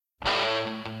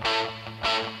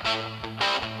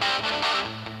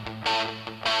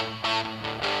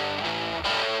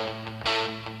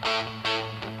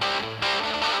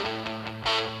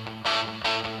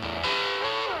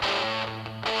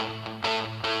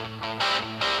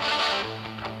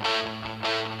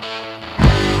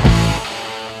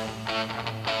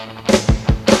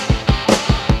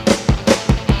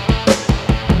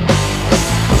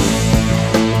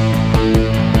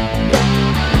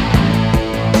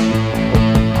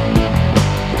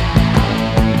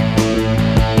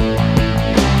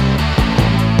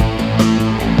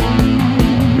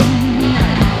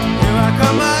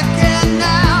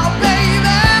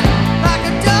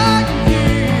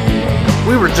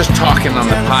just talking on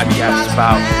the podcast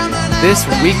about this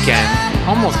weekend.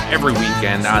 Almost every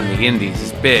weekend on the Indies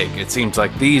is big, it seems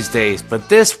like these days. But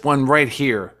this one right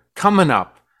here, coming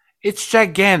up, it's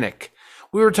gigantic.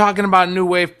 We were talking about New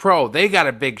Wave Pro. They got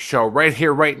a big show right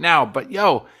here, right now. But,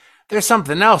 there's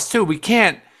something else, too. We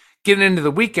can't get into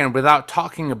the weekend without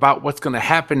talking about what's going to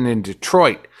happen in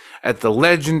Detroit at the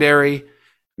legendary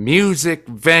music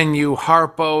venue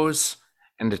Harpo's.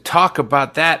 And to talk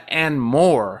about that and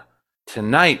more,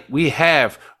 tonight we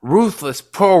have Ruthless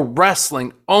Pro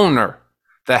Wrestling owner,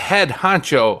 the head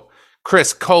honcho,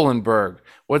 Chris Kohlenberg.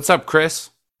 What's up,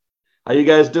 Chris? How you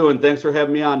guys doing? Thanks for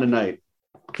having me on tonight.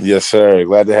 Yes, sir.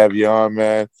 Glad to have you on,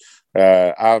 man.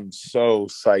 I'm so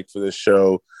psyched for this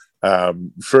show. If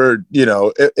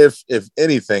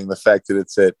anything, the fact that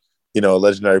it's at, a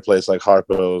legendary place like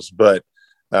Harpo's, but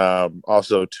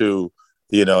also too,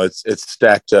 it's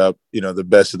stacked up, the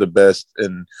best of the best,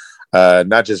 and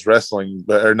not just wrestling,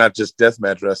 or not just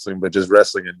deathmatch wrestling, but just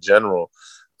wrestling in general.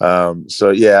 I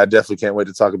definitely can't wait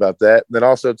to talk about that. And then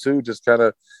also too, just kind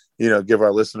of, give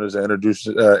our listeners an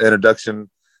introduction,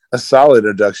 a solid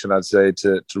introduction, I'd say,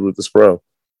 to Ruthless Pro.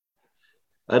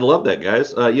 I'd love that,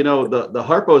 guys. The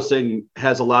Harpo's thing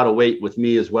has a lot of weight with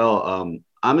me as well.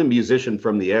 I'm a musician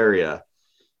from the area,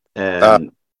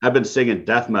 and I've been singing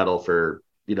death metal for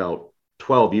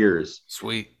 12 years.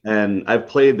 Sweet. And I've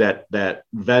played that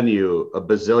venue a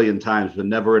bazillion times, but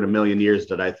never in a million years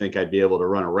did I think I'd be able to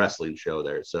run a wrestling show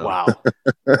there. So wow.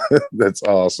 That's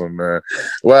awesome, man.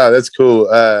 Wow, that's cool.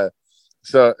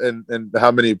 And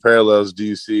how many parallels do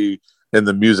you see in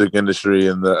the music industry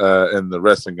and the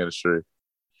wrestling industry?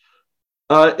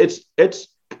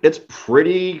 It's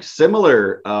pretty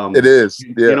similar. It is.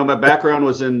 Yeah. My background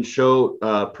was in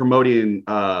show promoting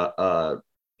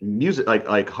music,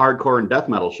 like hardcore and death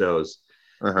metal shows.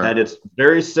 And it's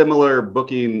very similar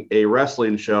booking a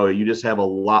wrestling show. You just have a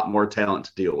lot more talent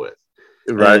to deal with.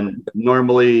 Right. And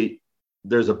normally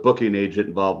there's a booking agent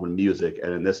involved with music.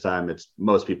 And in this time,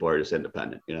 most people are just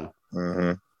independent,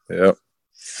 Yep.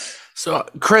 So,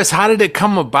 Chris, how did it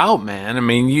come about, man? I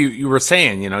mean, you were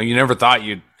saying, you never thought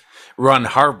you'd run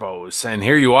Harpo's, and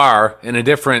here you are in a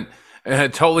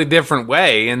totally different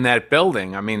way in that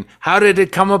building. I mean, how did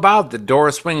it come about? The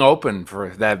door swing open for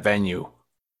that venue?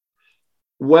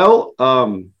 Well,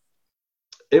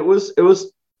 it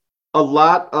was a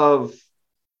lot of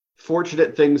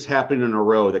fortunate things happening in a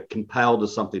row that compiled to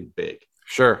something big.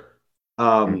 Sure.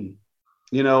 Darren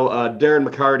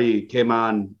McCarty came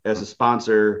on as a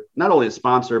sponsor, not only a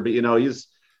sponsor, but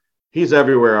he's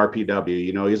everywhere.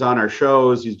 RPW, he's on our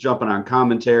shows, he's jumping on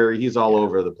commentary, he's all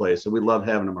over the place, so we love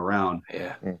having him around.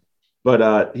 Yeah.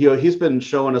 But he's been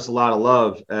showing us a lot of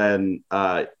love, and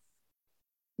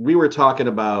we were talking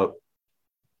about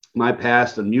my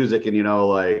past and music, and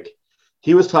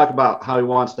he was talking about how he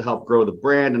wants to help grow the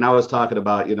brand, and I was talking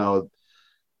about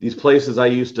these places I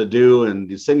used to do and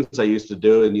these things I used to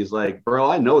do, and he's like, bro,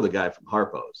 I know the guy from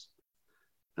Harpo's.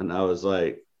 And I was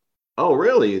like, oh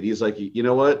really? And he's like, you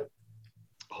know what,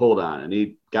 hold on. And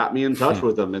he got me in touch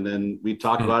with him, and then we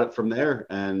talked about it from there.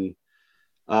 And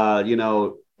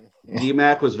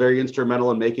DMAC was very instrumental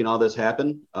in making all this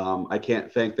happen. I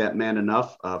can't thank that man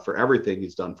enough for everything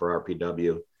he's done for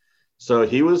RPW. So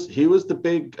he was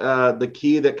the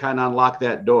key that kind of unlocked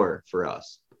that door for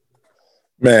us.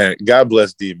 Man, God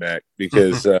bless DMAC,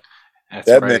 because that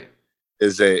right. man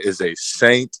is a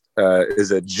saint,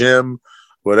 is a gem,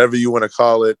 whatever you want to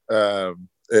call it.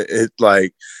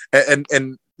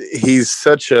 And he's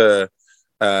such a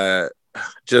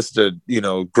just a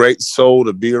great soul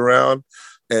to be around,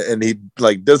 and he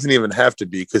doesn't even have to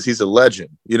be, because he's a legend.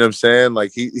 You know what I'm saying?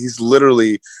 Like he's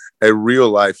literally a real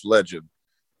life legend.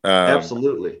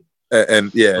 Absolutely.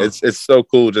 It's so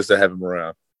cool just to have him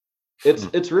around.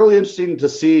 It's really interesting to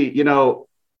see.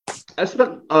 I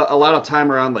spent a lot of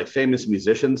time around famous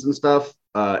musicians and stuff.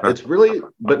 It's really,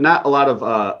 but not a lot of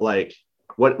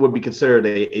what would be considered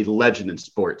a legend in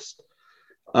sports.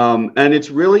 And it's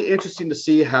really interesting to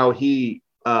see how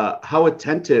how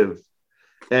attentive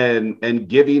and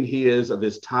giving he is of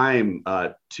his time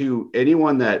to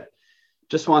anyone that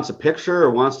just wants a picture or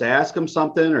wants to ask him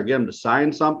something or get him to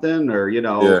sign something, or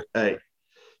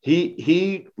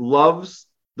he loves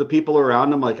the people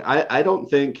around him. I don't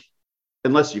think,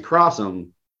 unless you cross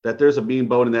him, that there's a mean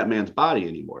bone in that man's body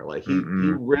anymore. He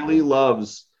really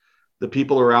loves the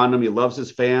people around him. He loves his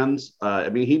fans.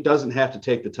 He doesn't have to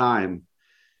take the time.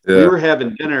 Yeah. We were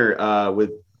having dinner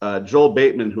with Joel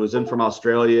Bateman, who was in from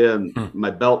Australia, and my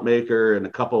belt maker, and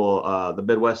a couple the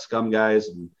Midwest Scum guys,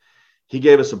 and he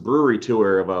gave us a brewery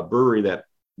tour of a brewery that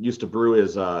used to brew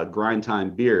his Grind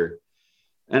Time beer.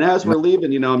 And as we're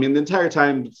leaving, I mean, the entire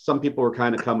time, some people were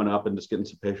kind of coming up and just getting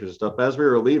some pictures and stuff. As we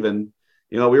were leaving,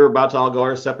 we were about to all go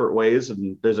our separate ways,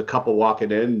 and there's a couple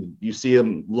walking in. You see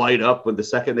them light up with the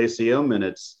second they see them, and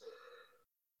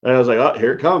I was like, oh,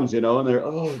 here it comes, and they're,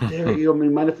 oh, Derek,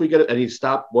 mind if we get it? And he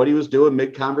stopped what he was doing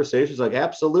mid-conversation. He's like,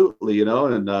 absolutely,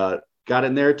 and got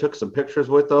in there, took some pictures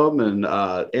with them, and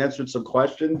answered some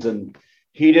questions. And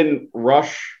he didn't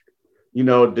rush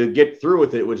to get through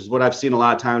with it, which is what I've seen a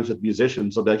lot of times with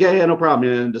musicians. They'll be like, yeah, no problem.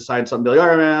 And decide something, be like,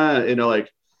 all right, man, like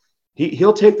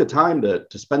he'll take the time to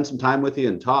spend some time with you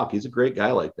and talk. He's a great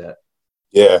guy like that.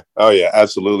 Yeah. Oh yeah,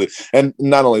 absolutely. And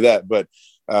not only that, but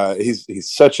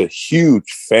he's such a huge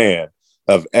fan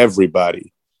of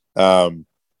everybody.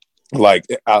 Like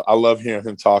I love hearing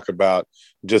him talk about,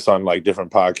 just on like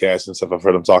different podcasts and stuff. I've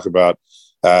heard him talk about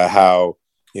how,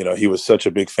 he was such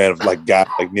a big fan of like guys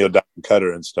like Neil Diamond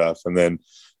Cutter and stuff. And then,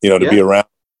 to be around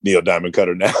Neil Diamond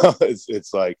Cutter now,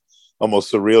 it's like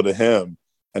almost surreal to him.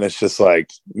 And it's just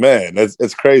like, man,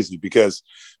 it's crazy because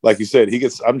like you said,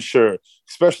 I'm sure,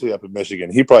 especially up in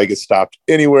Michigan, he probably gets stopped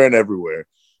anywhere and everywhere.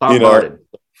 Bombarded.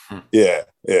 Yeah.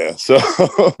 So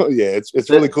yeah, it's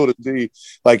really cool to see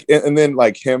like, and then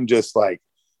like him just like,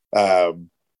 mark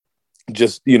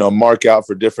out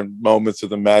for different moments of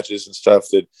the matches and stuff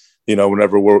that,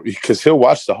 whenever because he'll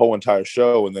watch the whole entire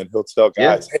show and then he'll tell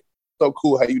guys, hey, so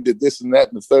cool how you did this and that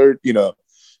and the third,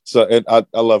 So and I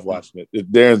love watching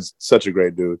it. Darren's such a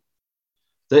great dude.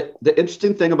 The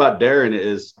interesting thing about Darren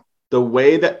is the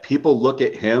way that people look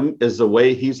at him is the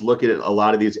way he's looking at a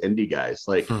lot of these indie guys.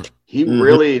 Like he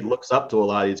really looks up to a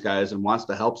lot of these guys and wants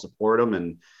to help support them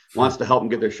and wants to help them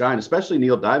get their shine, especially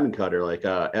Neil Diamond Cutter. Like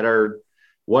at our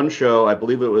one show, I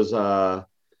believe it was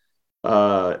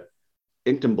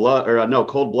Inked in Blood or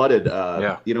Cold Blooded.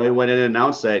 He went in and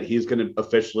announced that he's going to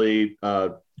officially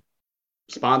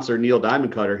sponsor Neil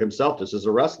Diamond Cutter himself just as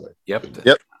a wrestler. Yep.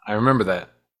 I remember that.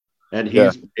 And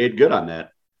he's made good on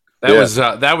that.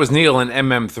 That was Neil in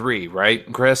MM3,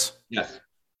 right, Chris? Yes.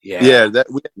 Yeah.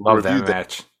 We love that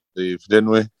match. Didn't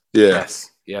we? Yeah.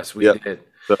 Yes, we did.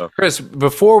 So. Chris,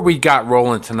 before we got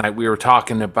rolling tonight, we were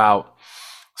talking about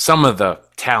some of the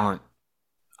talent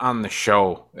on the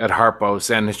show at Harpo's,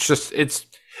 and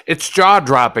it's jaw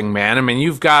dropping, man. I mean,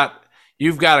 you've got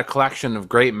a collection of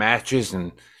great matches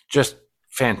and just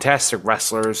fantastic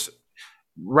wrestlers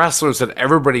that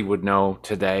everybody would know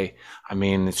today. I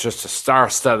mean, it's just a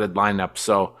star-studded lineup.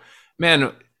 So,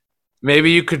 man, maybe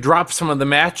you could drop some of the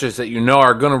matches that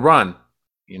are going to run.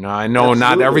 I know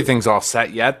not everything's all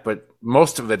set yet, but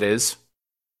most of it is.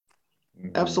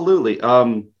 Absolutely.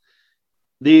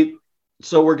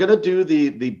 So we're going to do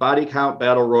the Body Count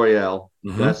Battle Royale.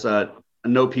 That's a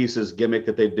no pieces gimmick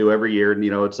that they do every year. And,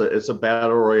 it's a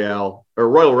Battle Royale or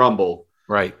Royal Rumble.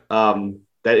 Right. That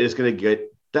is going to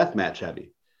get deathmatch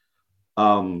heavy.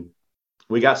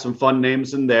 We got some fun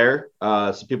names in there.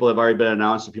 Some people have already been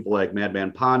announced. Some people like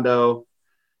Madman Pondo,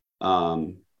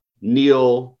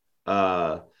 Neil,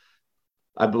 I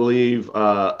believe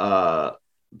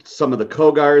some of the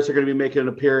Kogars are going to be making an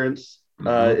appearance.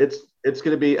 It's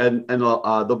going to be, and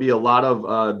there'll be a lot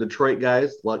of Detroit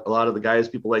guys, like a lot of the guys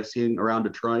people like seeing around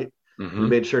Detroit. We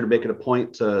made sure to make it a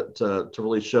point to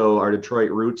really show our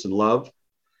Detroit roots and love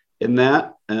in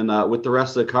that, and with the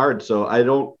rest of the card. So I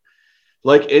don't,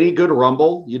 like any good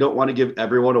Rumble, you don't want to give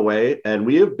everyone away. And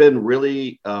we have been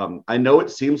really, I know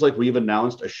it seems like we've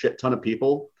announced a shit ton of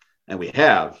people, and we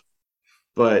have,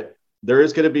 but there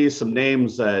is going to be some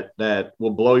names that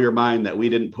will blow your mind that we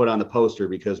didn't put on the poster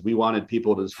because we wanted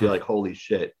people to just feel like, holy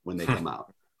shit, when they come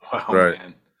out. Wow, right.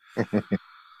 Man.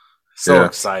 So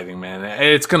exciting, man.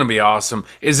 It's going to be awesome.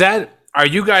 Are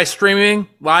you guys streaming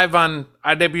live on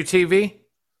IWTV?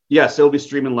 Yes, it'll be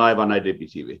streaming live on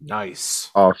IWTV. Nice.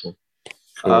 Awesome.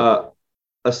 Cool.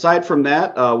 Aside from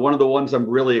that, one of the ones I'm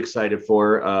really excited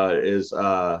for is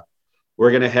we're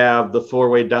going to have the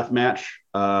 4-way death match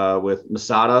with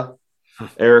Masada,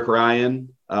 Eric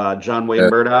Ryan, John Wayne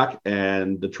Murdoch,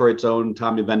 and Detroit's own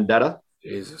Tommy Vendetta.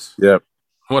 Jesus. Yep.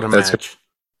 What a match.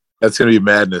 That's going to be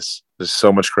madness. There's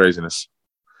so much craziness.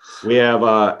 We have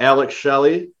Alex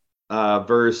Shelley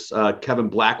versus Kevin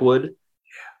Blackwood.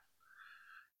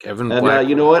 Kevin and Blackwood.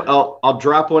 You know what? I'll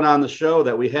drop one on the show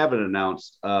that we haven't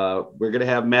announced. We're going to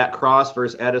have Matt Cross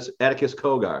versus Atticus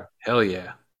Kogar. Hell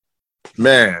yeah.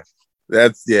 Man,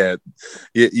 that's,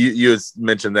 you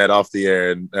mentioned that off the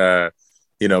air, and,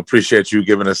 appreciate you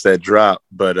giving us that drop.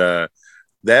 But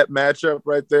that matchup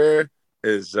right there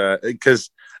is because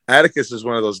Atticus is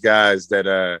one of those guys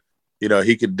that,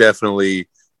 he could definitely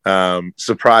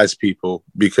surprise people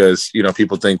because,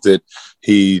 people think that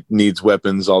he needs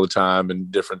weapons all the time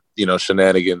and different,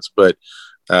 shenanigans. But,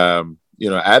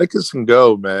 Atticus can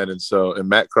go, man. And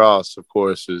Matt Cross, of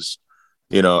course, is,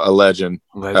 a legend,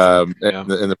 in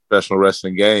the professional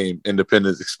wrestling game,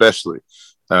 independent especially.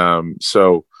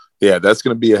 So yeah, that's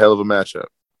going to be a hell of a matchup.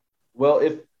 Well,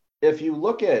 if you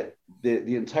look at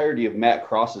the entirety of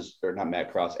Atticus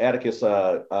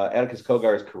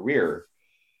Kogar's career,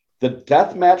 the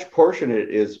death match portion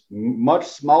is much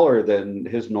smaller than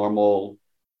his normal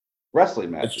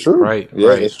wrestling match. It's true. Right. Yeah,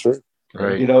 right. It's true.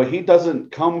 Right. He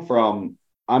doesn't come from,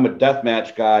 I'm a death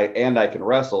match guy and I can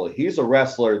wrestle. He's a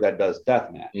wrestler that does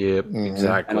death match. Yep,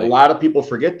 exactly. And a lot of people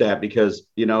forget that because,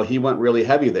 he went really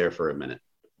heavy there for a minute.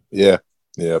 Yeah,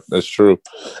 that's true.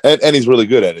 And he's really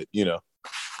good at it,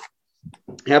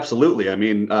 Absolutely. I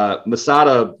mean,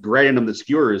 Masada granting him the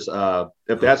skewers,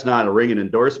 if that's not a ringing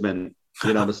endorsement,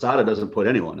 Masada doesn't put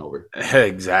anyone over.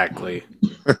 Exactly.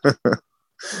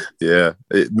 Yeah,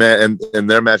 man, and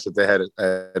their match that they had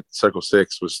at Circle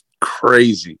 6 was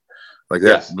crazy, like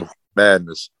that. Yes.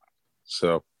 Madness.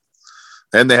 So,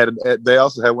 and they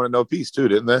also had one at No Peace too,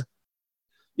 didn't they?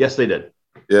 Yes, they did.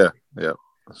 Yeah.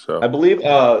 So I believe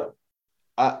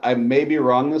I may be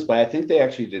wrong this, but I think they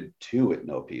actually did 2 at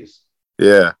No Peace.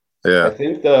 Yeah. I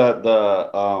think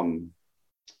the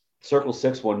Circle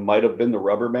 6 one might have been the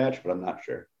rubber match, but I'm not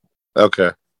sure. Okay.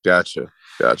 Gotcha.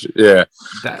 Yeah.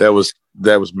 That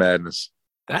was madness.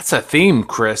 That's a theme,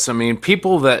 Chris. I mean,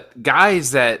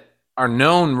 guys that are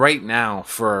known right now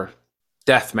for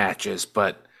death matches,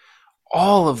 but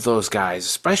all of those guys,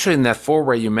 especially in that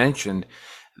 4-way you mentioned,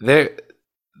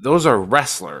 those are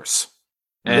wrestlers.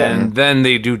 And then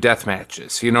they do death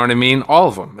matches. You know what I mean? All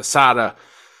of them. Masada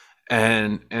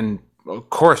and of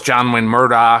course John Wayne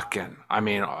Murdoch, and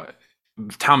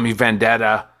Tommy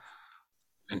Vendetta.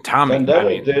 And Tommy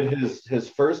Vendetta did his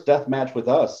first death match with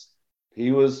us.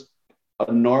 He was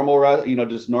a normal,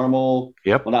 just normal.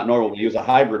 Yep. Well, not normal, but he was a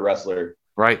hybrid wrestler.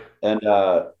 Right. And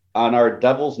on our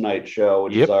Devil's Night show,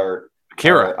 which is our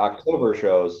October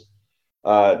shows,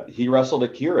 he wrestled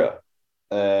Akira,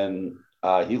 and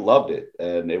he loved it.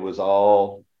 And it was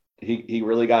all he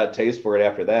really got a taste for it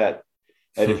after that.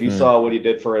 And if you saw what he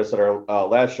did for us at our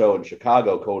last show in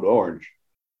Chicago, Code Orange,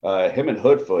 him and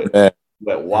Hoodfoot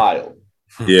went wild.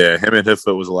 Yeah, him and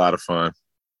Hoodfoot was a lot of fun.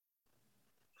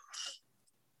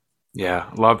 Yeah,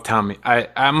 love Tommy.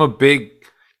 I'm a big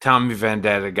Tommy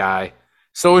Vendetta guy.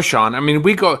 So is Sean. I mean,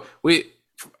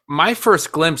 my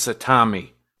first glimpse of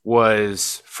Tommy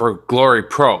was for Glory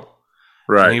Pro.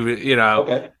 Right. And he was,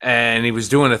 and he was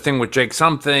doing a thing with Jake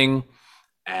something,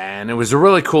 and it was a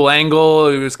really cool angle.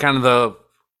 It was kind of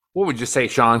what would you say,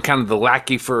 Sean? Kind of the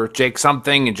lackey for Jake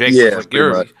something, and Jake was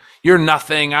like, you're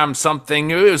nothing, I'm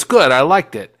something. It was good. I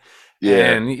liked it.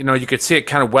 Yeah. And, you could see it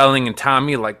kind of welling in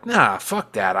Tommy, like, nah,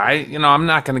 fuck that. I'm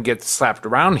not going to get slapped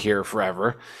around here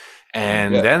forever.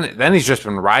 And then he's just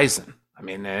been rising. I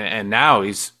mean, and now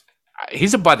he's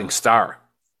a budding star.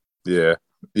 Yeah.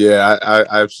 Yeah,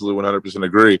 I absolutely 100%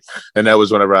 agree. And that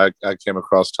was whenever I came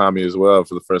across Tommy as well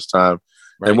for the first time.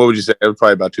 Right. And what would you say? It was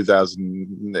probably about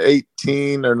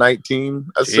 2018 or 19,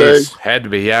 I'd say. Had to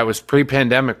be. Yeah, it was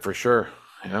pre-pandemic for sure.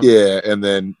 Yeah, and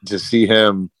then to see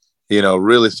him,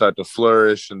 really start to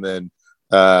flourish, and then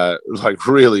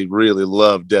really, really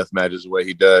love death matches the way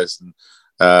he does.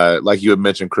 And like you had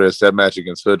mentioned, Chris, that match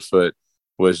against Hoodfoot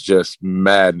was just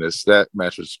madness. That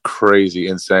match was crazy,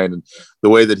 insane. And the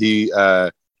way that he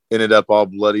ended up all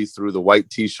bloody through the white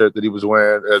T-shirt that he was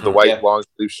wearing, or the white long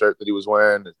sleeve shirt that he was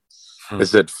wearing. It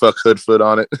said "fuck Hoodfoot"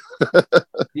 on it.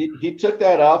 he took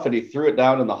that off and he threw it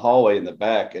down in the hallway in the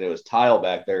back, and it was tile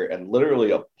back there, and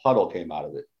literally a puddle came out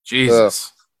of it.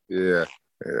 Jesus. Yeah.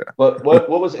 But what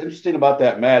was interesting about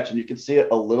that match, and you can see it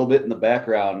a little bit in the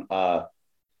background,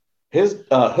 his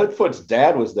Hoodfoot's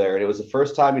dad was there, and it was the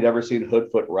first time he'd ever seen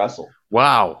Hoodfoot wrestle.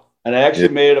 Wow. And I actually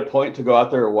made it a point to go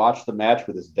out there and watch the match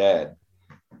with his dad.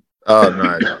 Oh,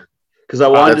 nice. Because I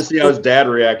wanted to see how his dad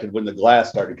reacted when the glass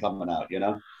started coming out,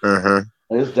 Uh-huh.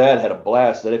 And his dad had a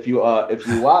blast. And if you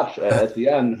watch at the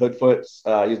end, Hoodfoot's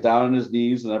he's down on his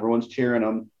knees and everyone's cheering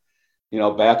him,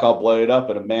 back all blooded up,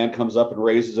 and a man comes up and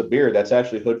raises a beer. That's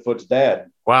actually Hoodfoot's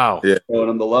dad. Wow. Yeah. Showing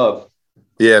him the love.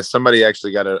 Yeah, somebody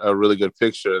actually got a really good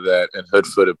picture of that, and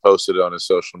Hoodfoot had posted it on his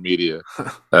social media.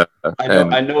 I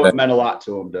know it meant a lot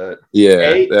to him.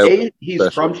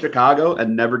 He's from Chicago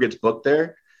and never gets booked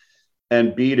there.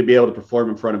 And B, to be able to perform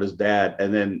in front of his dad,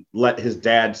 and then let his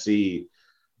dad see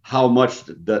how much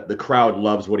the crowd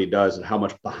loves what he does and how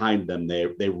much behind them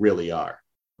they really are.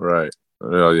 Right.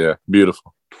 Oh, yeah.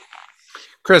 Beautiful.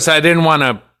 Chris, I didn't want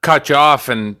to cut you off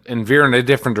and veer in a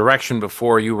different direction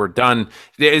before you were done.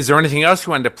 Is there anything else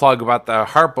you wanted to plug about the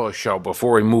Harpo show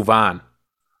before we move on?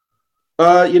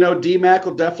 D-Mac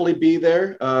will definitely be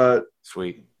there.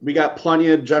 Sweet. We got plenty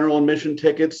of general admission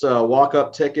tickets,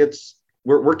 walk-up tickets.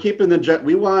 We're keeping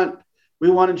we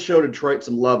wanted to show Detroit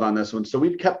some love on this one, so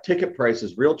we've kept ticket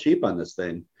prices real cheap on this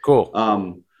thing. Cool.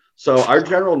 So our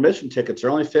general admission tickets are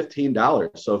only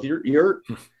 $15. So if you're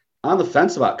on the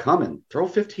fence about coming, throw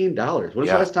 $15. When's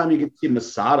the last time you get to see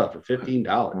Masada for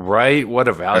 $15? Right. What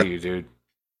a value, dude.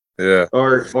 Yeah.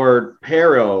 Or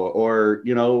Pero, or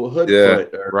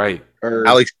Hoodfoot, or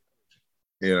Alex,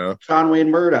 Sean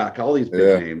Wayne Murdoch, all these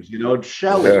big names,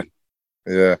 Shelley.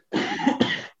 Yeah.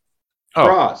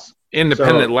 Cross.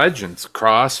 Independent legends.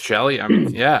 Cross, Shelley. I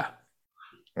mean, yeah.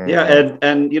 Yeah,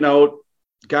 and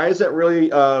guys that really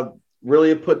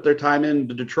have put their time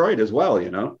into Detroit as well,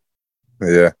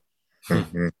 Yeah.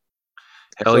 Mm-hmm.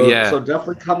 Hell yeah. So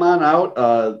definitely come on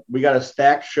out. We got a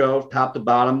stacked show top to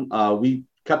bottom. We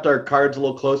kept our cards a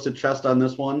little close to chest on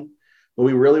this one, but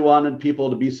we really wanted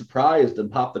people to be surprised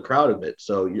and pop the crowd a bit.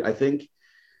 So I think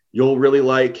you'll really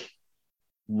like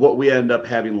what we end up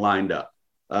having lined up.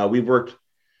 We've worked.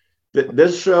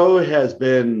 This show has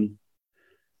been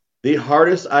the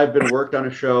hardest I've been worked on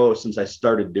a show since I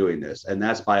started doing this, and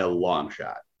that's by a long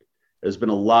shot. There's been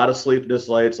a lot of sleepless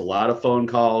nights, a lot of phone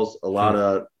calls, a lot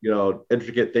of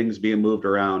intricate things being moved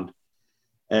around,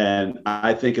 and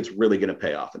I think it's really going to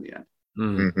pay off in the end.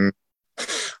 Mm-hmm.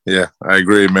 Yeah, I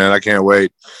agree, man. I can't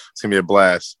wait. It's gonna be a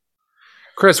blast.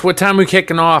 Chris, what time are we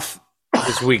kicking off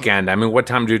this weekend? I mean, what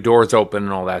time do doors open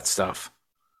and all that stuff?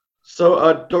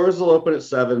 So doors will open at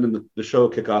 7 and the show will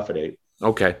kick off at 8.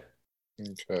 Okay.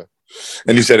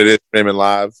 And you said it is streaming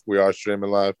live. We are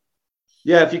streaming live.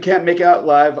 Yeah, if you can't make out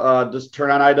live, just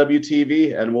turn on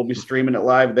IWTV and we'll be streaming it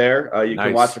live there. You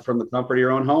can watch it from the comfort of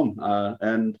your own home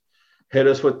and hit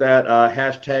us with that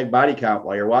hashtag body count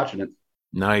while you're watching it.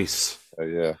 Nice.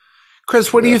 Yeah.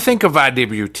 Chris, what do you think of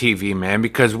IWTV, man?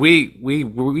 Because we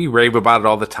rave about it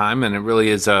all the time, and it really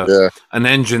is an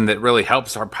engine that really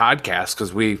helps our podcast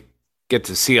because we get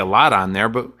to see a lot on there.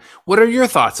 But what are your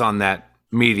thoughts on that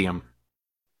medium?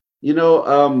 We've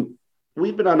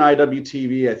been on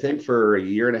IWTV, I think, for a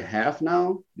year and a half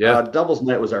now. Yeah. Doubles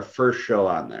Night was our first show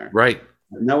on there. Right.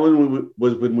 And that one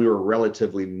was when we were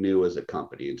relatively new as a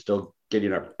company and still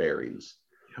getting our bearings.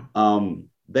 Yeah.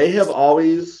 They have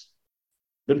always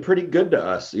been pretty good to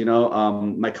us.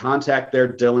 My contact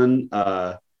there,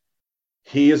 Dylan,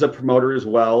 he is a promoter as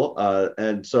well.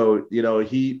 And so,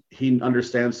 he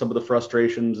understands some of the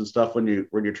frustrations and stuff when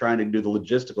you're trying to do the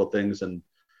logistical things, and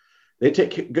they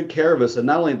take good care of us. And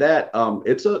not only that,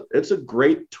 it's a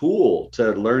great tool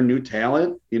to learn new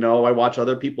talent. I watch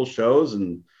other people's shows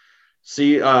and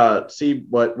see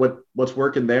what's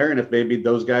working there, and if maybe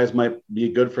those guys might be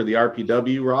good for the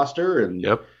RPW roster, and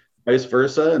vice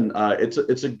versa. And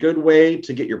it's a good way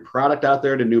to get your product out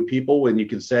there to new people when you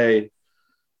can say,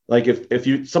 like,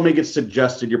 if somebody gets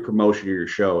suggested your promotion or your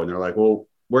show and they're like, well,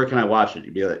 where can I watch it?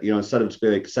 You'd be like, instead of just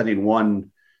like sending one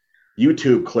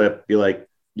YouTube clip, be like,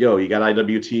 yo, you got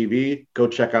IWTV, go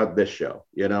check out this show,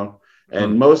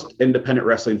 and most independent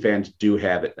wrestling fans do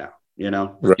have it now,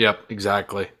 Right. Yep,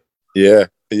 exactly. Yeah.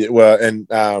 Well, and,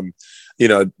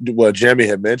 Jeremy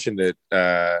had mentioned it,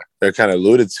 or kind of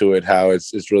alluded to it, how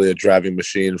it's really a driving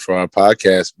machine for our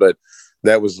podcast, but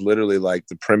that was literally like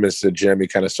the premise that Jeremy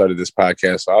kind of started this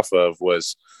podcast off of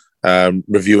was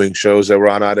reviewing shows that were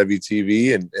on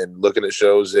IWTV and looking at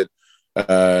shows that,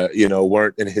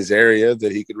 weren't in his area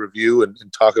that he could review and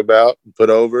talk about and put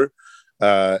over.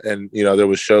 And there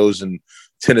was shows in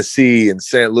Tennessee and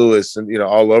St. Louis and,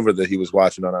 all over that he was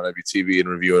watching on IWTV and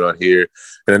reviewing on here.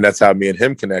 And then that's how me and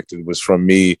him connected, was from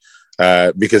me,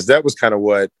 because that was kind of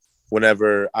what,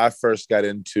 whenever I first got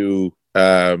into,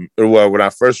 when I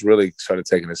first really started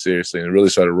taking it seriously and really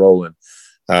started rolling,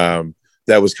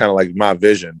 that was kind of like my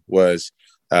vision was,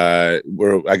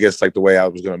 where I guess like the way I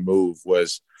was going to move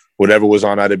was whatever was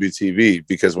on IWTV,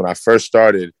 because when I first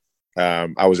started,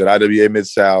 I was at IWA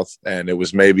Mid-South, and it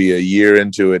was maybe a year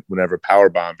into it whenever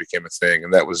Powerbomb became a thing,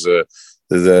 and that was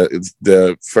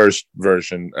the first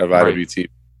version of IWTV.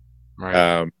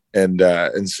 Right.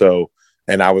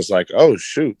 And I was like, oh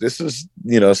shoot, this is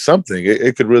something.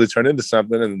 It could really turn into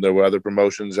something. And there were other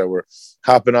promotions that were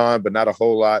hopping on, but not a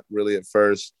whole lot really at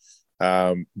first.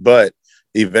 But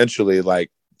eventually, like,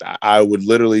 I would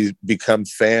literally become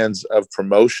fans of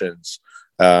promotions.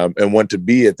 And want to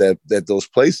be at those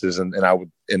places, and I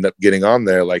would end up getting on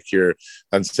there, like your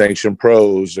Unsanctioned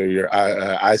Pros or your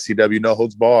ICW No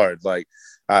Holds Barred. Like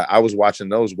I was watching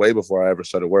those way before I ever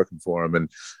started working for them,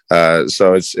 and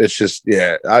so it's just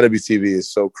IWTV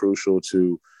is so crucial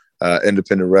to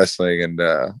independent wrestling, and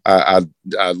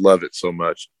I love it so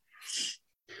much.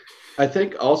 I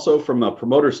think also from a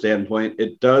promoter standpoint,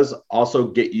 it does also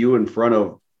get you in front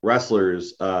of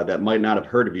wrestlers that might not have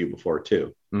heard of you before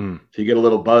too. Mm. If you get a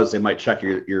little buzz, they might check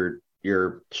your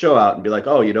show out and be like,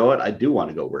 oh, you know what? I do want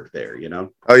to go work there, you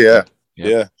know? Oh yeah. Yep.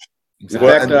 Yeah. In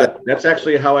fact, that's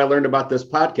actually how I learned about this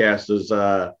podcast is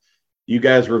you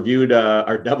guys reviewed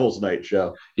our Devil's Night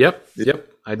show. Yep.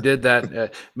 I did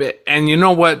that. And you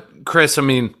know what, Chris? I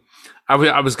mean,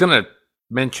 I was going to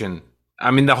mention, I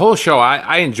mean, the whole show,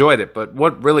 I enjoyed it, but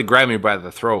what really grabbed me by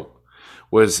the throat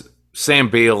was Sam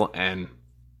Beal and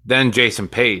then Jason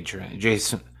Page, right?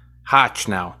 Jason Hotch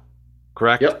now,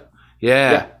 correct? Yep.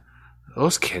 Yeah.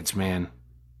 Those kids, man.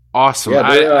 Awesome.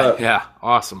 Yeah,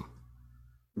 awesome.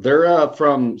 They're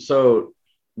from, so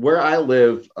where I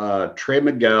live, Trey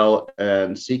Miguel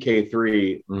and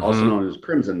CK3, also known as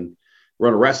Crimson,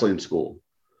 run a wrestling school.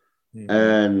 Mm-hmm.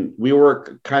 And we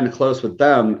work kind of close with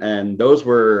them. And those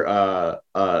were,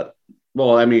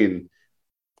 well, I mean,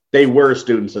 they were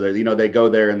students of there. You know, they go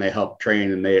there and they help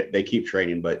train and they keep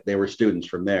training, but they were students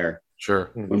from there.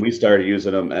 Sure. When we started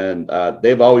using them. And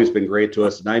they've always been great to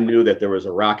us. And I knew that there was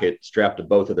a rocket strapped to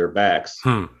both of their backs.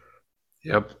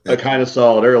 Yep. I kind of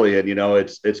saw it early, and you know,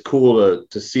 it's cool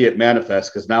to see it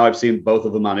manifest because now I've seen both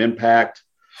of them on Impact.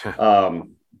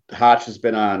 Hotch has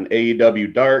been on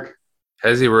AEW Dark.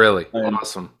 Has he really?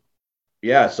 Awesome.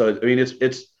 Yeah, so I mean,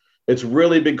 it's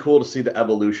really been cool to see the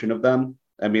evolution of them.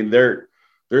 I mean, they're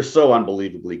so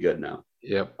unbelievably good now.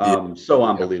 Yep. So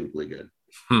unbelievably good.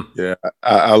 Yeah,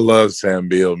 I love Sam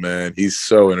Beal, man. He's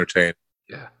so entertaining.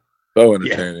 Yeah. So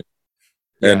entertaining. Yeah.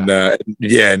 And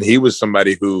and he was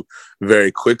somebody who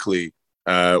very quickly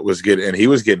was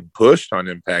getting pushed on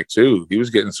Impact too. He was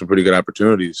getting some pretty good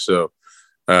opportunities. So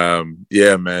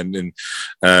yeah, man.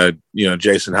 And you know,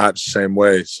 Jason Hotch the same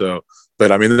way. So,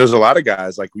 but I mean, there's a lot of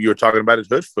guys like you were talking about at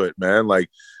Hoodfoot, man, like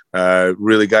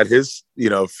really got his, you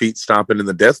know, feet stomping in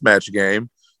the deathmatch game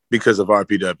because of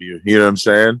RPW. You know what I'm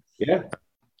saying? Yeah.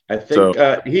 I think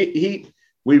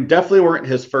we definitely weren't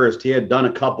his first. He had done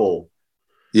a couple.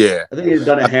 Yeah, I think he's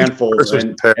done a handful.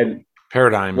 And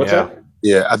Paradigm, what's that?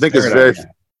 Yeah, I think Paradigm, it's very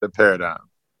the Paradigm.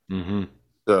 Mm-hmm.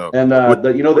 So, and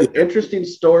the interesting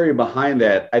story behind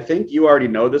that, I think you already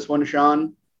know this one,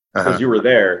 Sean, because you were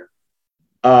there.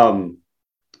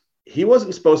 He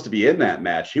wasn't supposed to be in that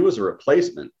match. He was a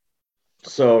replacement.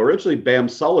 So originally, Bam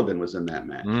Sullivan was in that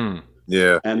match.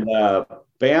 Yeah, and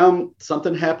Bam,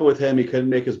 something happened with him. He couldn't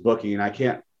make his booking, and I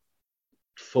can't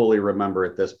fully remember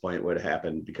at this point what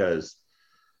happened because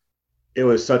it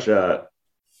was such a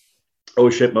oh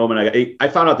shit moment. I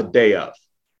found out the day of.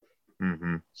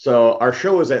 Mm-hmm. So our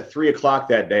show was at 3:00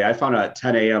 that day. I found out at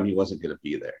 10 a.m. he wasn't going to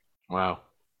be there. Wow.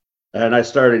 And I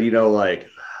started, you know, like,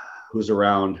 who's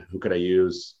around? Who could I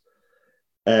use?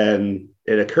 And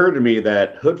it occurred to me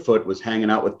that Hoodfoot was hanging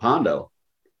out with Pondo.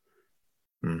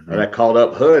 Mm-hmm. And I called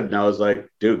up Hood and I was like,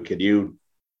 dude,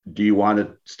 do you want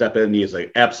to step in? And he's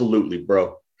like, absolutely,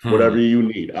 bro. Whatever you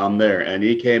need, I'm there. And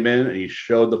he came in and he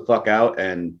showed the fuck out.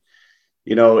 And,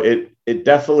 you know, it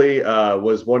definitely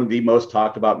was one of the most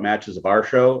talked about matches of our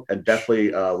show and definitely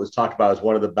was talked about as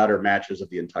one of the better matches of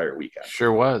the entire weekend.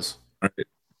 Sure was.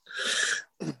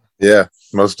 Yeah,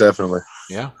 most definitely.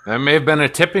 Yeah, that may have been a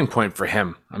tipping point for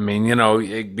him. I mean, you know,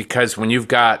 because when you've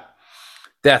got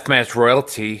deathmatch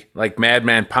royalty like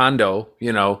Madman Pondo,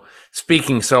 you know,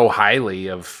 speaking so highly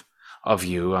of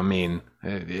you, I mean,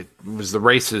 it was the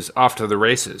races off to the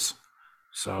races.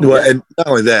 So well, and not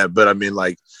only that, but I mean,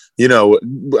 like, you know,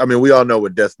 I mean, we all know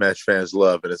what deathmatch fans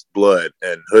love, and it's blood.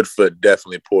 And Hoodfoot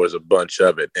definitely pours a bunch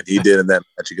of it, and he did in that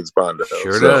match against Pondo.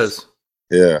 Sure does.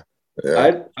 Yeah.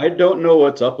 I don't know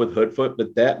what's up with Hoodfoot,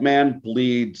 but that man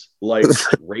bleeds like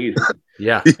crazy.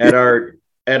 Yeah. At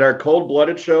our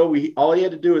Cold-Blooded show, all he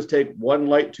had to do was take one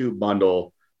light tube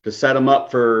bundle to set him up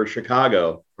for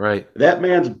Chicago. Right. That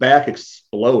man's back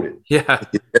exploded. Yeah.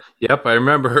 Yep, I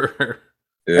remember.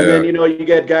 Yeah. And then, you know, you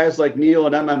get guys like Neil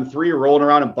and MM3 rolling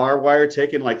around in barbed wire,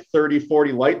 taking like 30,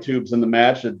 40 light tubes in the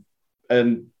match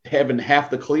and having half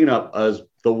the cleanup as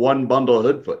the one bundle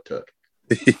Hoodfoot took.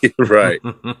 Right.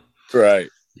 Right.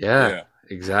 Yeah,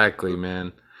 exactly,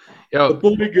 man. Yo, the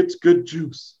bully gets good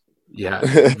juice. Yeah,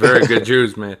 very good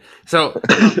juice, man. So,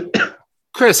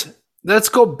 Chris, let's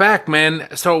go back, man.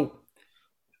 So,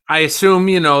 I assume,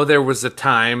 you know, there was a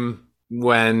time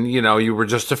when, you know, you were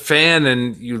just a fan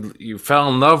and you fell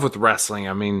in love with wrestling.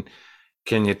 I mean,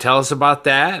 can you tell us about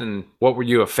that? And what were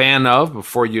you a fan of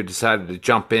before you decided to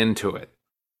jump into it?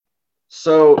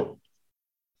 So,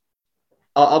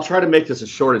 I'll try to make this as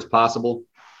short as possible.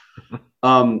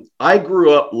 I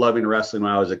grew up loving wrestling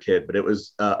when I was a kid, but it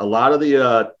was a lot of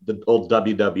the old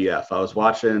WWF. I was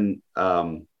watching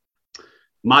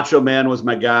Macho Man was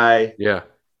my guy. Yeah.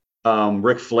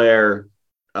 Ric Flair.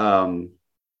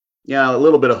 Yeah, a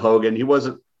little bit of Hogan. He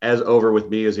wasn't as over with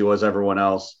me as he was everyone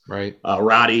else. Right.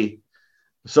 Roddy.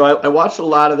 So I watched a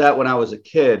lot of that when I was a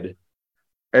kid.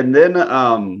 And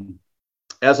then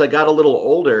as I got a little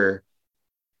older,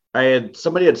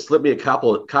 somebody had slipped me a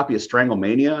copy of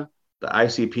Stranglemania, the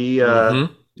ICP.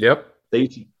 Yep.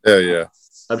 Yeah.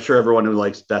 I'm sure everyone who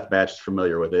likes deathmatch is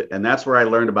familiar with it. And that's where I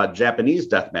learned about Japanese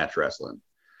deathmatch wrestling.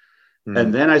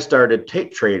 And then I started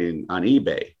tape trading on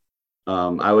eBay.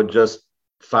 I would just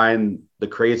find the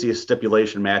craziest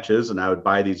stipulation matches, and I would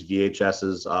buy these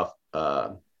VHSs off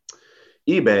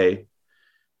eBay,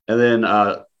 and then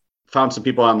found some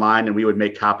people online, and we would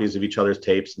make copies of each other's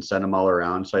tapes and send them all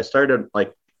around. So I started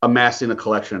like amassing a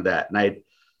collection of that, and it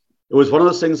was one of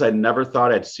those things I never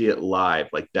thought I'd see it live,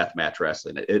 like deathmatch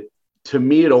wrestling. To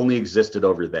me, it only existed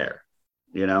over there,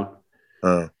 you know.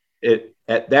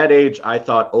 At that age, I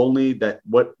thought only that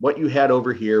what you had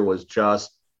over here was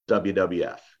just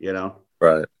WWF, you know?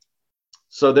 Right.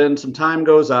 So then some time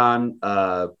goes on.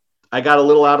 I got a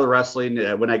little out of the wrestling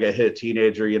when I got hit a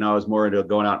teenager. You know, I was more into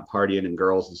going out and partying and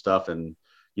girls and stuff. And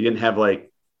you didn't have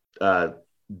like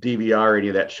DVR or any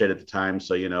of that shit at the time.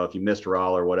 So, you know, if you missed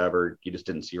Raw or whatever, you just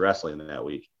didn't see wrestling that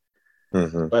week.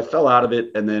 So I fell out of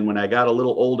it. And then when I got a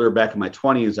little older, back in my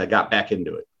 20s, I got back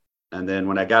into it. And then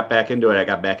when I got back into it, I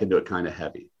got back into it kind of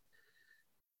heavy.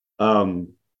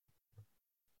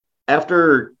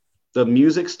 After the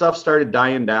music stuff started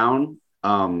dying down,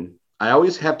 I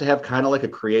always have to have kind of like a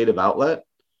creative outlet.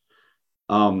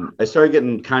 I started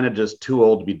getting kind of just too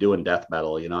old to be doing death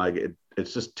metal. You know,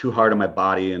 it's just too hard on my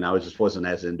body, and I just wasn't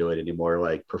as into it anymore,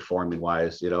 like performing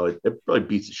wise. You know, it really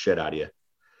beats the shit out of you.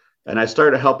 And I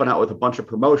started helping out with a bunch of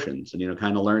promotions and, you know,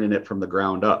 kind of learning it from the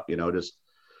ground up, you know, just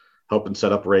helping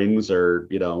set up rings or,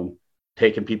 you know,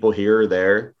 taking people here or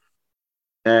there.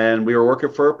 And we were working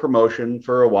for a promotion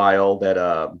for a while that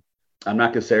I'm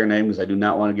not going to say their name because I do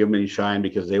not want to give them any shine,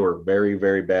 because they were very,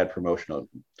 very bad promotional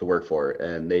to work for.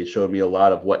 And they showed me a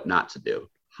lot of what not to do.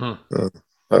 Okay.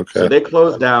 So they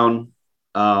closed down.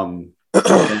 And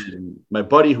my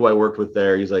buddy who I worked with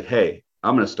there, he's like, hey,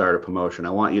 I'm going to start a promotion. I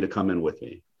want you to come in with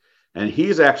me. And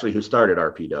he's actually who started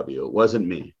RPW. It wasn't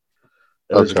me.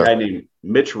 It was a guy named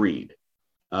Mitch Reed,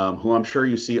 who I'm sure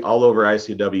you see all over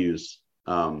ICW's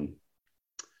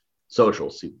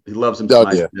socials. He loves him.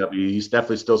 ICW. He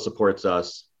definitely still supports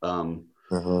us.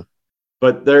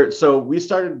 But so we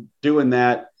started doing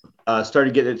that,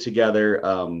 started getting it together,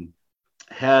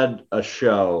 had a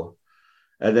show,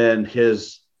 and then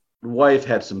his wife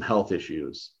had some health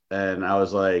issues. And I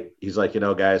was like, he's like, you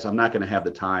know, guys, I'm not going to have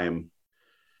the time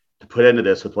to put into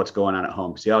this with what's going on at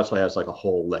home, because he also has like a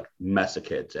whole like mess of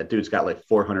kids. That dude's got like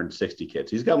 460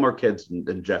 kids. He's got more kids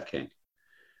than Jeff King.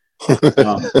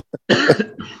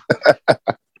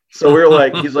 So we're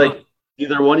like, he's like,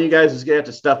 either one of you guys is gonna have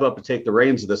to step up and take the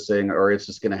reins of this thing, or it's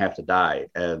just gonna have to die.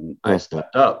 And I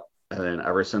stepped up, and then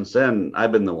ever since then,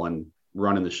 I've been the one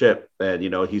running the ship. And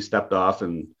you know, he stepped off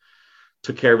and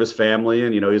took care of his family,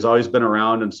 and you know, he's always been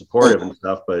around and supportive and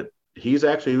stuff. But he's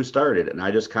actually who started it, and I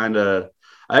just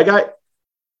I got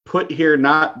put here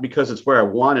not because it's where I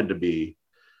wanted to be.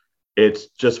 It's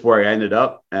just where I ended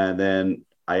up. And then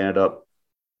I ended up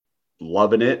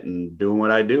loving it and doing what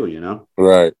I do, you know?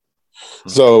 Right.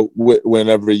 So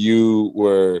whenever you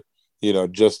were, you know,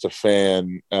 just a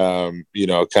fan, you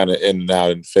know, kind of in and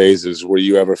out in phases, were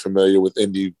you ever familiar with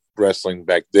indie wrestling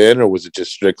back then, or was it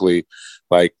just strictly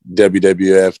like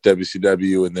WWF,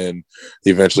 WCW, and then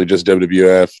eventually just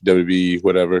WWF, WB,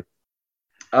 whatever?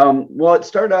 Well, it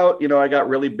started out, you know, I got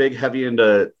really big, heavy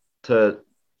into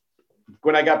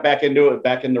when I got back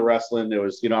into wrestling. It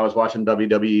was, you know, I was watching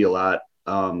WWE a lot.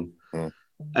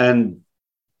 And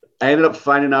I ended up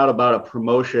finding out about a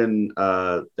promotion.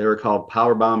 They were called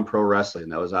Powerbomb Pro Wrestling.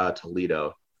 That was out of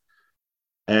Toledo.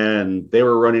 And they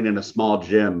were running in a small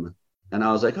gym. And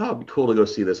I was like, oh, it'd be cool to go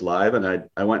see this live. And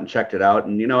I went and checked it out.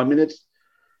 And, you know, I mean,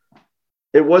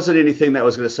 it wasn't anything that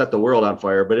was going to set the world on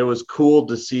fire, but it was cool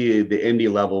to see the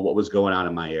indie level, what was going on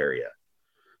in my area.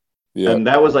 Yeah. And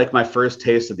that was like my first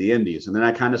taste of the indies. And then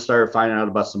I kind of started finding out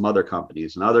about some other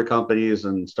companies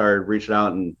and started reaching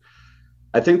out. And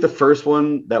I think the first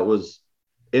one that was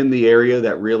in the area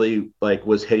that really like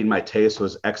was hitting my taste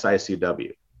was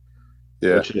XICW,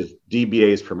 which is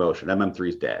DBA's promotion,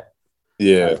 MM3's dad.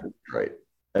 Yeah. Right.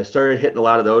 I started hitting a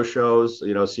lot of those shows,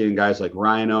 you know, seeing guys like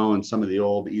Rhino and some of the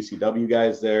old ECW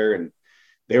guys there. And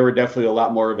they were definitely a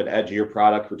lot more of an edgier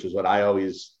product, which is what I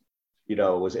always, you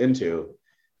know, was into.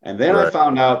 And then I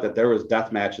found out that there was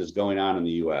death matches going on in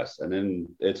the US, and then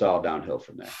it's all downhill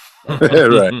from there.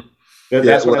 Right.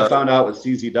 That's what I found out what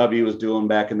CZW was doing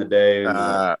back in the day.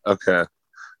 And, okay.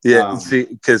 Yeah, see,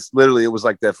 because literally it was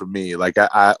like that for me. Like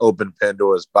I opened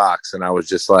Pandora's box and I was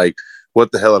just like,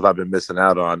 what the hell have I been missing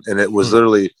out on? And it was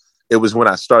literally, it was when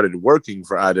I started working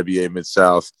for IWA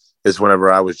Mid-South is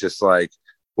whenever I was just like,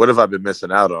 what have I been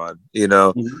missing out on? You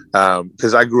know,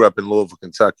 because I grew up in Louisville,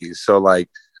 Kentucky. So like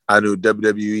I knew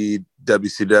WWE,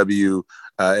 WCW,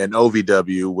 and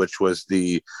OVW, which was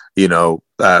the,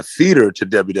 feeder to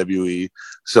WWE.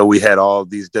 So we had all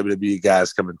these WWE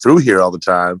guys coming through here all the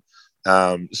time.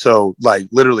 So like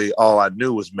literally all I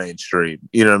knew was mainstream.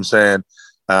 You know what I'm saying?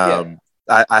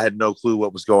 I had no clue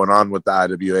what was going on with the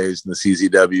IWAs and the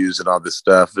CZWs and all this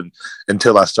stuff, and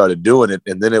until I started doing it,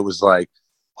 and then it was like,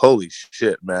 holy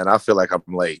shit, man! I feel like I'm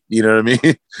late. You know what I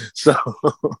mean? So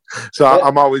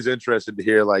I'm always interested to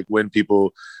hear like when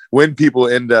people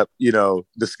end up,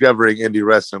 discovering indie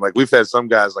wrestling. Like we've had some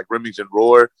guys like Remington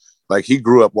Roar, like he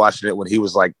grew up watching it when he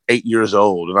was like 8 years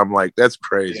old, and I'm like, that's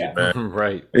crazy, man.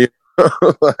 Right?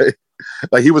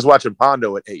 like he was watching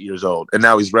Pondo at 8 years old, and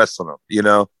now he's wrestling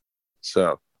him.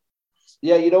 So.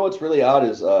 Yeah, what's really odd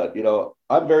is,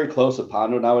 I'm very close with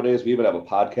Pondo nowadays. We even have a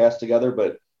podcast together,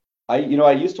 but I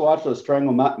used to watch those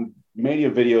Strangle Mania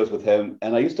videos with him,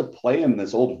 and I used to play him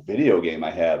this old video game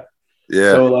I have.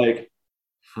 Yeah. So like,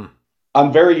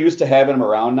 I'm very used to having him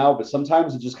around now, but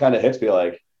sometimes it just kind of hits me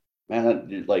like,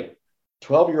 man, like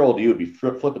 12-year-old you would be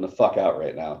flipping the fuck out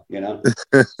right now,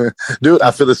 Dude,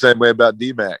 I feel the same way about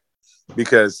D-Mac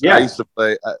because I used to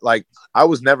play, like, I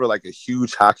was never like a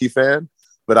huge hockey fan,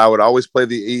 but I would always play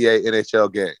the EA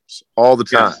NHL games all the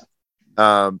time.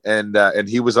 Yes. And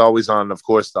he was always on, of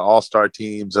course, the all-star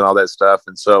teams and all that stuff.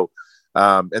 And so,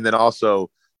 and then also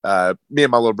me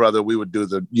and my little brother, we would do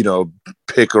the,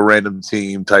 pick a random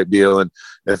team type deal. And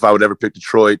if I would ever pick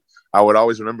Detroit, I would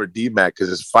always remember D-Mac because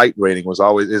his fight rating was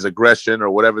always, his aggression or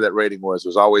whatever that rating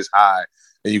was always high.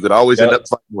 And you could always end up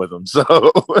fighting with him. So,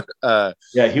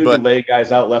 he would lay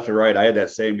guys out left and right. I had that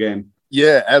same game.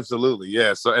 Yeah, absolutely.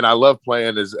 Yeah. So, and I love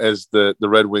playing as the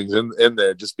Red Wings in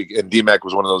there and D-Mac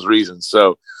was one of those reasons.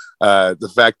 So,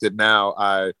 the fact that now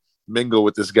I mingle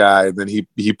with this guy and then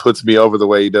he puts me over the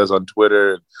way he does on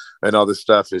Twitter and all this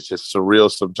stuff is just surreal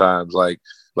sometimes. Like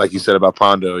you said about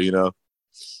Pondo,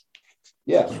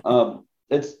 Yeah.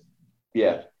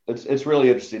 It's really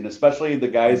interesting, especially the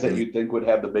guys that you think would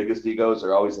have the biggest egos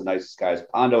are always the nicest guys,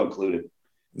 Pondo included.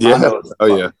 Pondo is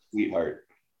sweetheart.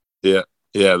 Yeah.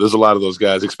 Yeah, there's a lot of those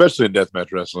guys, especially in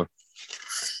deathmatch wrestling.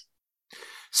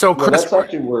 So, Chris, that's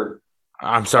actually where.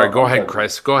 I'm sorry. Go ahead,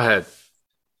 Chris. Go ahead.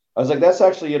 I was like, that's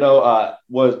actually,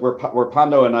 was where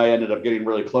Pondo and I ended up getting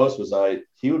really close. Was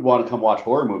he would want to come watch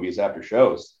horror movies after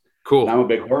shows. Cool. And I'm a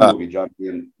big horror movie junkie,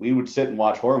 and we would sit and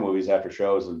watch horror movies after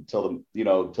shows until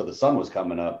the sun was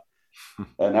coming up,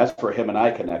 and that's where him and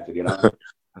I connected.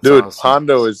 Dude, awesome.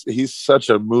 Pondo he's such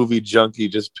a movie junkie,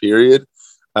 just period.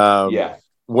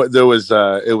 What there was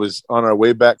it was on our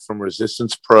way back from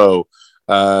Resistance Pro,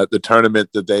 the tournament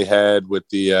that they had with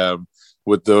the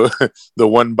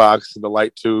one box and the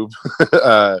light tube,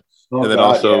 but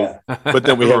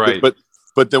then we had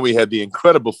but then we had the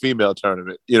incredible female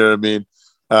tournament. You know what I mean?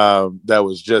 That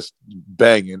was just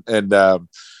banging, and and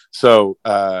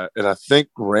I think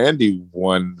Randy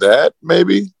won that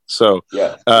maybe. So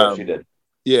she did.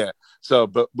 Yeah. So,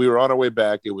 but we were on our way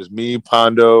back. It was me,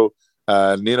 Pondo,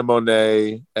 Nina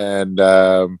Monet, and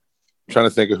trying to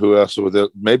think of who else was with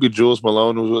it. Maybe Jules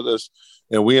Malone was with us,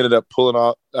 and we ended up pulling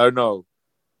off. I don't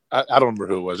remember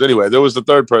who it was. Anyway, there was the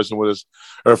third person with us,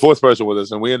 or fourth person with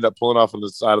us, and we ended up pulling off on the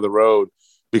side of the road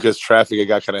because traffic had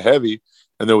got kind of heavy,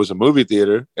 and there was a movie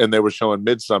theater, and they were showing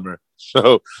Midsummer.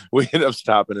 So we ended up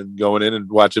stopping and going in and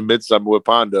watching Midsummer with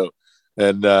Pondo.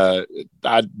 And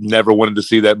I never wanted to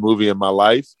see that movie in my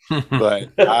life, but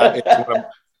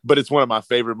it's one of my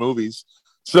favorite movies.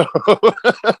 So,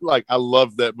 like, I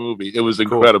love that movie. It was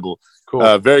incredible,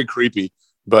 cool. Very creepy,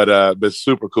 but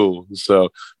super cool. So,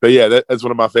 but yeah, that's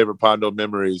one of my favorite Pondo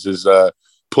memories is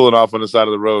pulling off on the side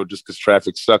of the road just because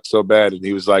traffic sucked so bad. And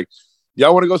he was like,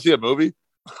 "Y'all want to go see a movie?"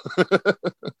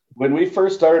 When we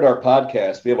first started our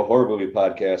podcast, we have a horror movie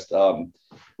podcast.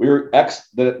 We were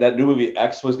that new movie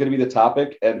X was going to be the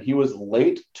topic, and he was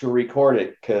late to record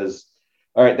it because,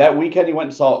 all right, that weekend he went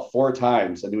and saw it 4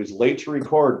 times, and he was late to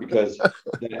record because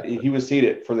he was seeing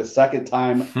it for the second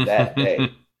time that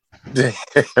day.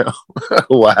 Damn.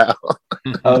 Wow.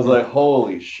 I was like,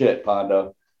 holy shit,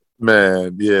 Pondo.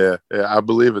 Man, yeah, I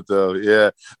believe it though.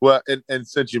 Yeah. Well, and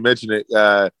since you mentioned it,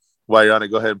 while you're on it,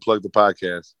 go ahead and plug the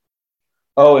podcast.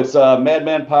 Oh, it's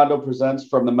Madman Pondo Presents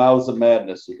From the Mouths of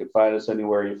Madness. You can find us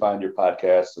anywhere you find your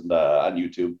podcasts and on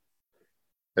YouTube.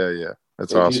 Yeah,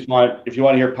 that's awesome. If you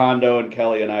want to hear Pondo and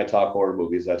Kelly and I talk horror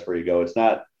movies, that's where you go. It's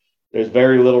not There's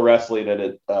very little wrestling in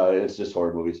it. It's just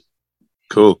horror movies.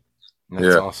 Cool.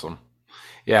 That's awesome.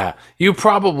 Yeah, you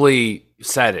probably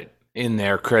said it in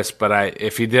there, Chris, but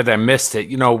if you did, I missed it.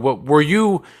 You know, what were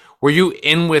you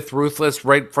in with Ruthless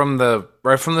right from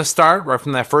the start, right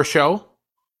from that first show?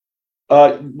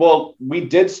 Well, we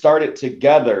did start it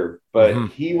together, but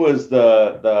he was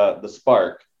the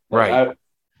spark. Right.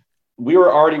 We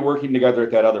were already working together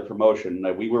at that other promotion.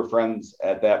 Like, we were friends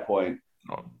at that point,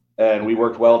 and we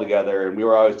worked well together. And we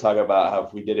were always talking about how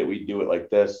if we did it, we'd do it like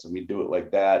this and we'd do it like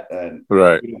that. And we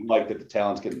didn't like that the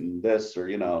talent's getting this or,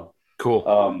 you know.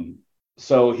 Cool.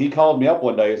 So he called me up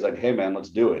one day. He's like, "Hey, man, let's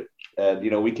do it." And,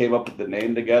 you know, we came up with the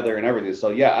name together and everything. So,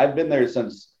 yeah, I've been there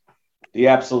since the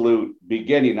absolute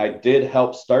beginning. I did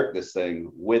help start this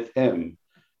thing with him,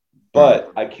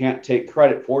 but I can't take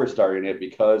credit for starting it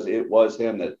because it was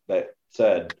him that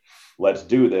said, "Let's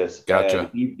do this." Gotcha. And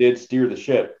he did steer the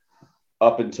ship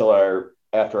up until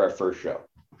after our first show.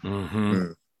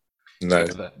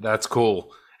 Nice. That's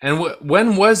cool. And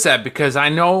when was that? Because I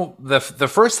know the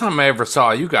first time I ever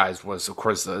saw you guys was, of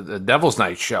course, the Devil's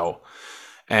Night show.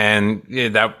 And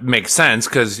that makes sense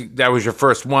because that was your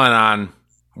first one on.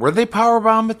 Were they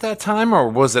Powerbomb at that time, or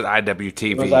was it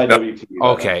IWTV? It was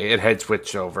IWTV. Okay, it had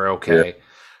switched over. Okay. Yeah.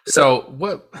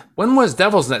 So when was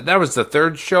Devil's Night? That was the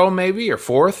third show, maybe, or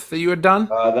fourth that you had done?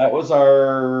 That was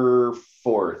our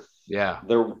fourth. Yeah.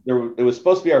 It was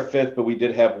supposed to be our fifth, but we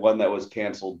did have one that was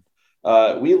canceled.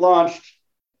 We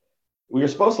were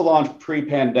supposed to launch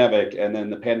pre-pandemic, and then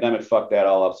the pandemic fucked that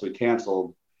all up, so we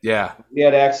canceled. Yeah. We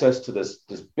had access to this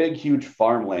big, huge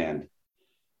farmland.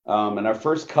 And our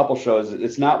first couple shows,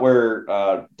 it's not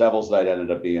where Devil's Night ended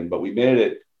up being, but we made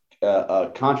it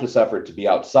a conscious effort to be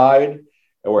outside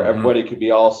and where everybody could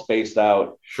be all spaced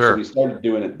out. Sure. So we started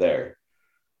doing it there.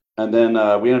 And then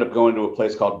we ended up going to a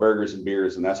place called Burgers and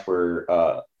Beers, and that's where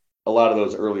a lot of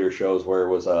those earlier shows where it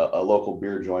was a local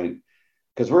beer joint.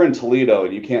 Because we're in Toledo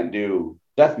and you can't do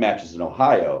death matches in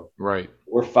Ohio. Right.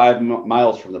 We're 5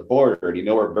 miles from the border. And you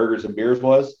know where Burgers and Beers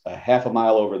was? A half a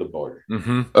mile over the border.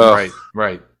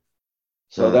 Right.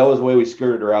 So that was the way we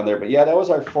skirted around there. But yeah, that was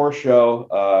our fourth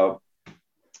show.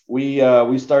 We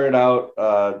started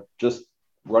out just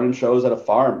running shows at a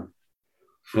farm.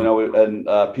 You know,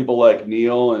 and people like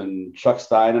Neil and Chuck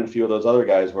Stein and a few of those other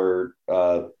guys were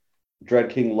Dread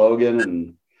King Logan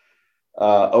and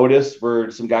Otis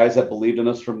were some guys that believed in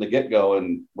us from the get-go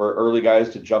and were early guys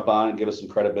to jump on and give us some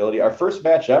credibility. Our first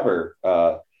match ever,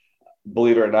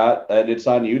 believe it or not, and it's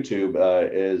on YouTube,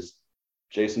 is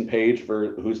Jason Page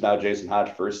who's now Jason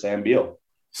Hodge versus Sam Beal.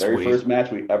 Very first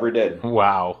match we ever did.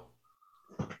 Wow.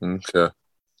 Okay.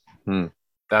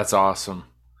 That's awesome.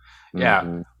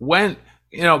 Yeah. When,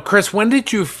 Chris, when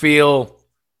did you feel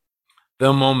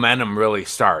the momentum really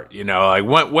start?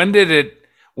 Like when did it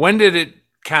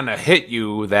kind of hit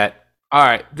you that, all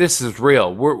right, this is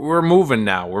real. We're moving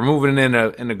now. We're moving in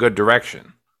a good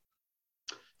direction.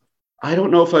 I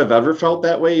don't know if I've ever felt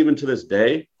that way even to this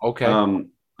day. Okay.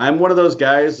 I'm one of those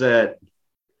guys that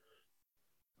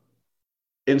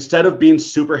instead of being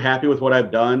super happy with what I've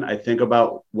done, I think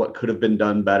about what could have been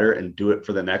done better and do it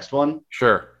for the next one.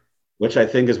 Sure. Which I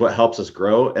think is what helps us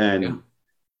grow. And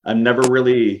I'm never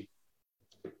really,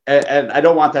 and I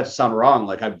don't want that to sound wrong.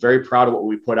 Like, I'm very proud of what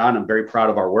we put on. I'm very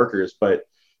proud of our workers, but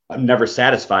I'm never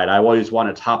satisfied. I always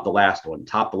want to top the last one,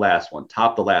 top the last one,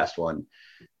 top the last one.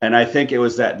 And I think it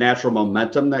was that natural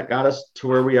momentum that got us to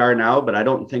where we are now, but I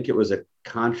don't think it was a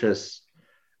conscious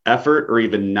effort or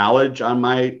even knowledge on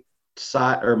my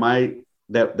side or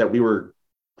that we were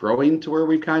growing to where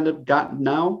we've kind of gotten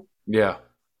now. Yeah.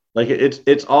 Like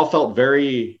it's all felt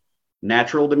very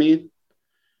natural to me.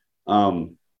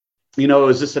 It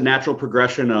was just a natural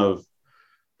progression of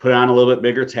put on a little bit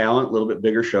bigger talent, a little bit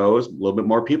bigger shows, a little bit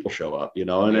more people show up,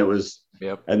 and it was,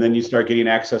 and then you start getting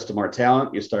access to more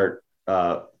talent. You start,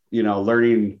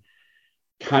 learning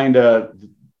kind of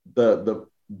the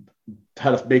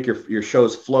how to make your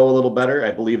shows flow a little better.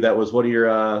 I believe that was one of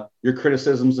your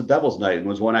criticisms of Devil's Night and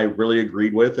was one I really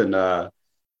agreed with. And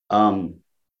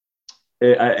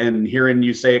hearing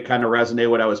you say it kind of resonated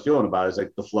what I was feeling about it. It's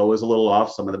like the flow was a little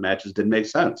off. Some of the matches didn't make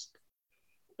sense.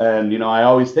 And, I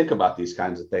always think about these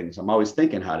kinds of things. I'm always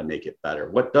thinking how to make it better.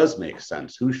 What does make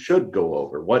sense? Who should go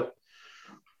over?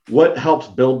 What helps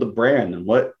build the brand? And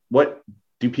what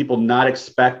do people not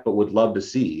expect but would love to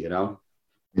see,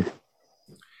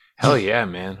 Hell yeah,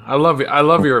 man. I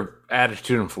love your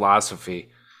attitude and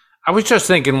philosophy. I was just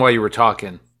thinking while you were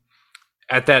talking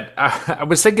I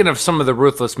was thinking of some of the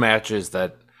Ruthless matches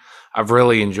that I've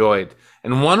really enjoyed.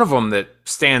 And one of them that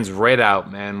stands right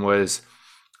out, man, was,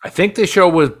 I think the show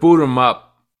was Boot 'Em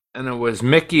Up, and it was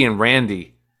Mickey and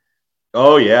Randy.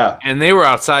 Oh yeah, and they were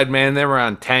outside, man. They were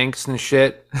on tanks and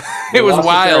shit. It was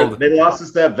wild. They lost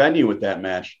us that venue with that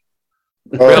match.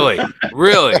 Really,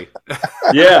 really.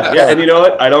 Yeah, and you know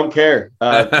what? I don't care.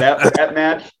 That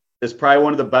match is probably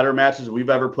one of the better matches we've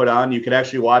ever put on. You can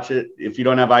actually watch it if you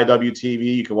don't have IWTV.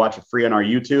 You can watch it free on our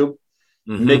YouTube.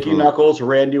 Mm-hmm. Mickey Knuckles,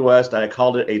 Randy West. I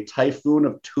called it a Typhoon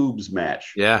of Tubes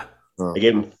match. Yeah, I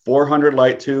gave them 400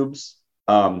 light tubes.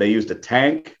 They used a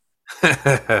tank.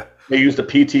 They used a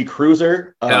PT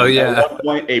Cruiser. Hell yeah! At one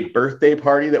point, a birthday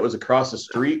party that was across the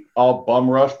street, all bum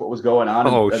rushed what was going on.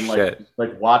 And shit!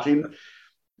 Like watching.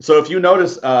 So if you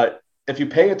notice, if you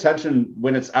pay attention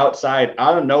when it's outside,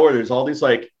 out of nowhere, there's all these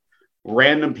like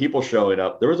random people showing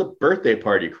up. There was a birthday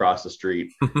party across the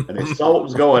street, and they saw what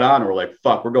was going on. And we're like,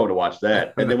 "Fuck, we're going to watch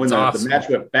that." And then when the match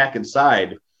went back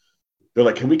inside, they're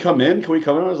like, "Can we come in? Can we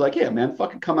come in?" I was like, "Yeah, man,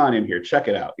 fucking come on in here, check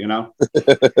it out." You know,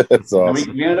 that's awesome.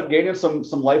 And we ended up gaining some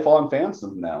lifelong fans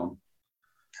now.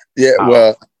 Yeah,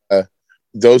 wow. Well,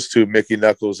 those two, Mickey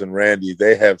Knuckles and Randy,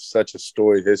 they have such a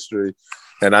storied history,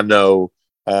 and I know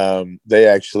they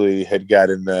actually had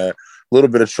gotten a little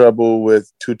bit of trouble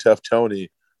with Too Tough Tony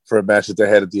for a match that they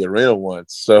had at the arena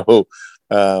once. So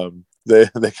they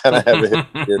kind of have a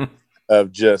history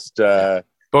of just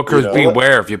Bookers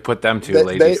beware if you put them two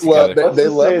ladies together. They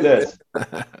love this.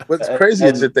 What's crazy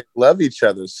is that they love each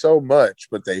other so much,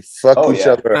 but they fuck each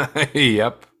other.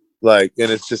 Yep. Like, and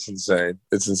it's just insane.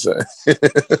 It's insane.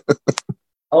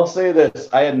 I'll say this: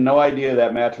 I had no idea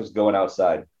that match was going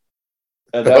outside.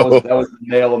 And that was the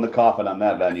nail in the coffin on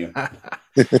that venue. And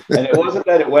it wasn't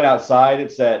that it went outside;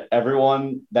 it's that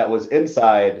everyone that was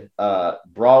inside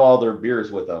brought all their beers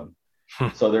with them.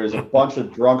 So there's a bunch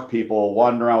of drunk people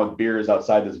wandering around with beers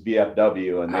outside this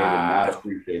VFW, and they did not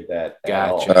appreciate that.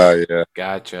 Gotcha.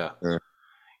 Gotcha.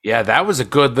 Yeah, that was a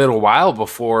good little while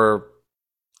before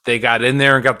they got in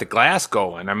there and got the glass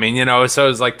going. I mean, so it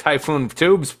was like Typhoon of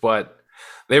Tubes, but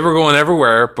they were going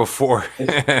everywhere before they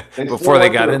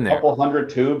got in there. A couple hundred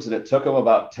tubes, and it took them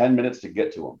about 10 minutes to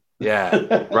get to them.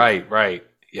 Yeah, right.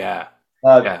 Yeah.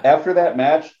 After that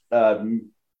match,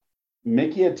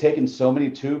 Mickey had taken so many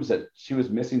tubes that she was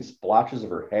missing splotches of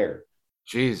her hair.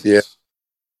 Jesus.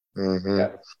 Yeah. Mm-hmm.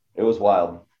 Yeah, it was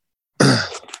wild.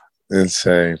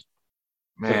 Insane.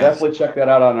 Man. So definitely check that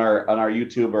out on our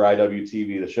YouTube or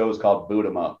IWTV. The show is called Boot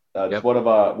 'Em Up. It's one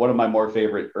of my more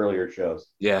favorite earlier shows.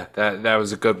 Yeah, that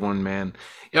was a good one, man.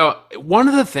 One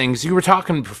of the things you were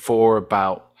talking before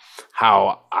about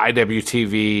how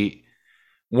IWTV,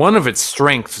 one of its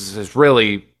strengths is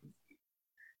really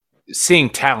seeing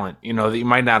talent, that you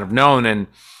might not have known, and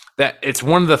that it's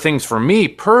one of the things for me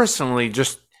personally.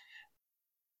 Just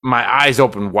my eyes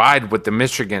open wide with the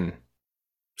Michigan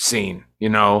scene.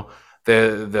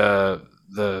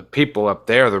 The people up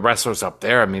there, the wrestlers up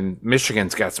there. I mean,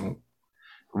 Michigan's got some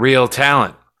real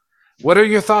talent. What are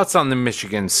your thoughts on the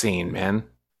Michigan scene, man?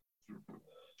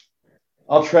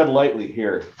 I'll tread lightly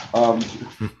here.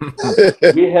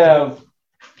 We have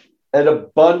an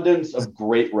abundance of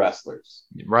great wrestlers.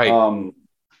 Right.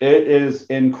 It is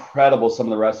incredible, some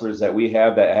of the wrestlers that we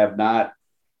have that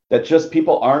just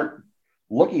people aren't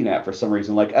looking at for some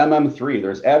reason, like MM3.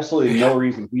 There's absolutely no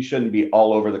reason he shouldn't be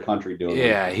all over the country doing it.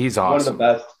 Yeah, he's awesome. One of the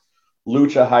best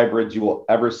lucha hybrids you will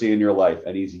ever see in your life,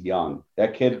 and he's young.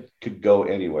 That kid could go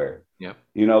anywhere. Yep.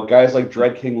 Guys like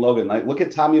Dread King Logan. Like, look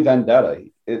at Tommy Vendetta.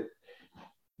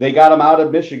 They got him out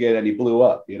of Michigan, and he blew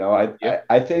up.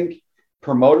 I think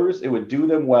promoters, it would do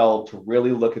them well to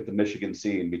really look at the Michigan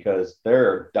scene, because there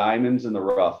are diamonds in the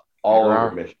rough all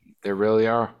over Michigan. There really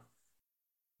are.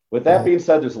 With that being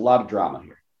said, there's a lot of drama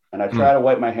here, and I try to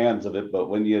wipe my hands of it. But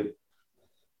when you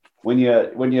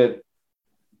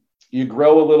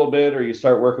grow a little bit, or you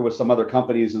start working with some other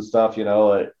companies and stuff,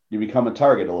 you become a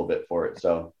target a little bit for it.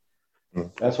 So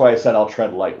that's why I said I'll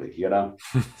tread lightly.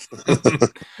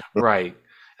 Right.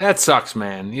 That sucks,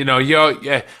 man.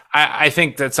 I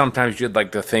think that sometimes you'd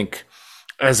like to think,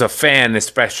 as a fan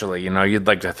especially, you'd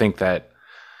like to think that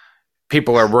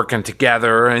people are working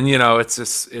together, and it's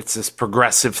this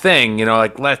progressive thing.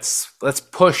 Like let's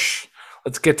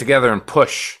get together and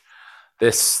push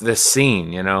this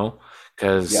scene.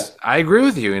 Because I agree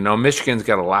with you. Michigan's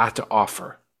got a lot to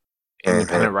offer.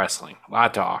 Independent wrestling, a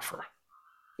lot to offer.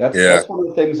 That's one of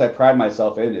the things I pride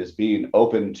myself in, is being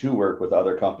open to work with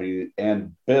other companies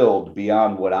and build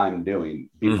beyond what I'm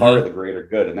doing, be part of the greater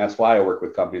good. And that's why I work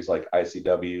with companies like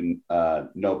ICW,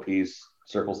 No Peace,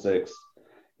 Circle Six,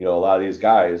 a lot of these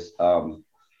guys,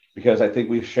 because I think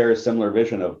we share a similar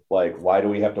vision of, like, why do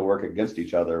we have to work against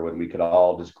each other when we could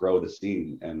all just grow the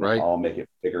scene and all make it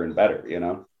bigger and better,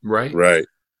 Right.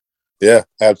 Yeah,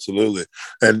 absolutely.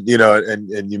 And,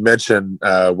 and you mentioned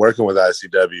working with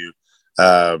ICW.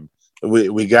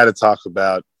 We got to talk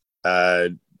about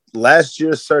last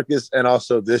year's circus and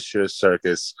also this year's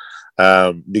circus,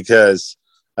 because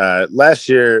last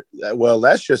year's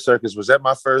circus was at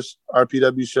my first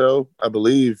RPW show, I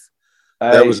believe.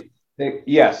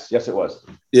 Yes, it was.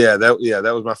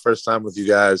 That was my first time with you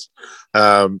guys,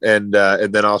 and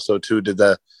then also too did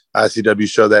the ICW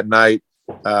show that night,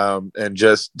 and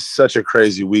just such a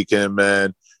crazy weekend,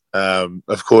 man.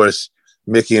 Of course,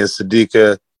 Mickey and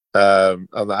Sadiqa on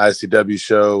the ICW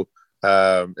show,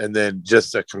 and then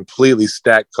just a completely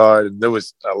stacked card, and there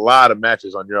was a lot of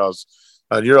matches on your all's.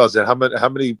 And how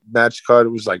many match card? It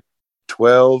was like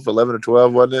 11 or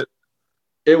 12, wasn't it?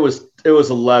 It was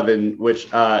 11, which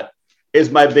is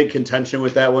my big contention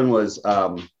with that one was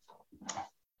I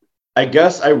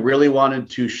guess I really wanted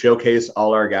to showcase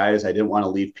all our guys. I didn't want to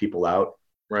leave people out.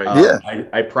 Right.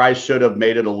 I probably should have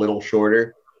made it a little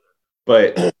shorter,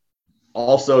 but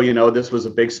also, this was a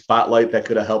big spotlight that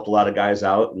could have helped a lot of guys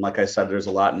out. And like I said, there's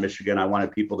a lot in Michigan I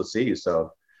wanted people to see.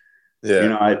 So,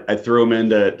 I threw them in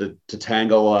to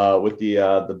tangle with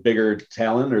the bigger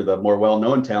talent or the more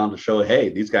well-known talent to show, hey,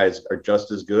 these guys are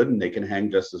just as good and they can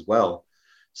hang just as well.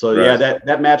 So right.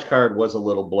 that match card was a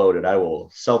little bloated. I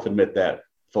will self-admit that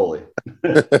fully.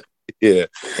 yeah,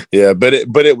 but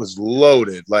it was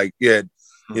loaded. Like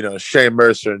Shane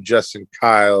Mercer and Justin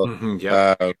Kyle.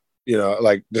 There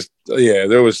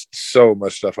was so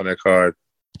much stuff on that card.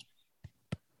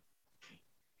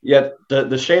 Yeah,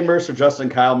 the Shane Mercer Justin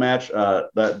Kyle match,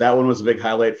 that one was a big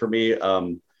highlight for me.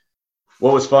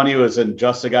 What was funny was when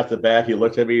Justin got to the back, he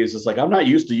looked at me, he's just like, I'm not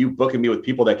used to you booking me with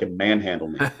people that can manhandle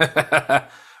me.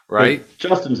 Right. But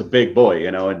Justin's a big boy,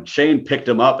 and Shane picked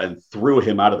him up and threw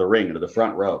him out of the ring into the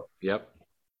front row. Yep.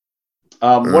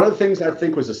 One of the things I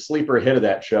think was a sleeper hit of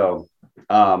that show,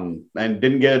 and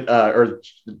didn't get, or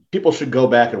people should go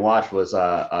back and watch, was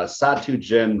Satu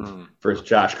Jin versus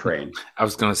Josh Crane. I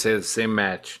was going to say the same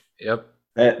match. Yep.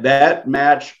 That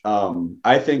match,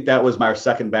 I think that was my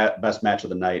second best match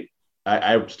of the night.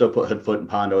 I still put Hoodfoot and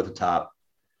Pondo at the top.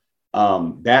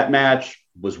 That match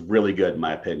was really good in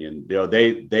my opinion.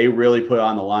 They really put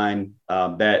on the line.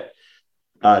 That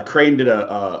Crane did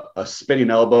a spinning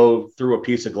elbow through a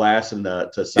piece of glass to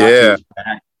Satu's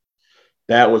back.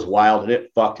 That was wild, and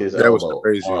it fucked his elbow. That was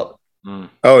crazy. Up.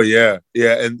 Oh yeah,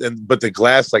 but the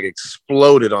glass like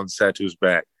exploded on Satu's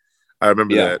back. I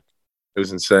remember that. It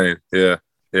was insane. Yeah,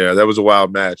 that was a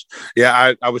wild match.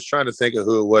 Yeah, I was trying to think of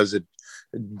who it was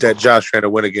that Josh trying to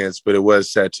win against, but it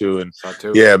was Satu. And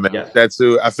yeah, man,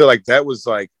 Satu. I feel like that was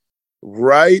like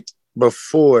right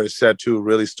before Satu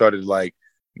really started like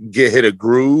hit a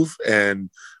groove and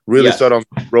really start on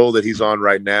the role that he's on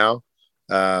right now.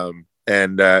 Like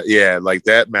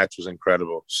that match was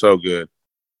incredible. So good.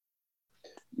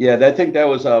 Yeah, I think that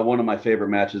was one of my favorite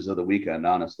matches of the weekend,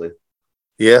 honestly.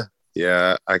 Yeah,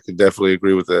 I could definitely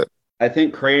agree with that. I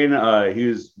think Crane, he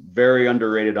was very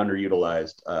underrated,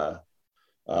 underutilized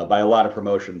by a lot of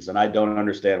promotions, and I don't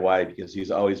understand why, because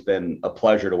he's always been a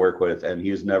pleasure to work with, and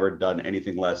he's never done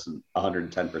anything less than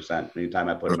 110% anytime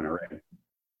I put him in a ring.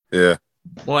 Yeah.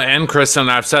 Well, and Chris,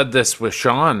 and I've said this with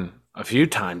Sean a few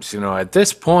times, at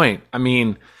this point, I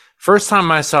mean, first time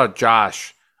I saw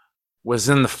Josh was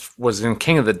in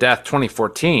King of the Death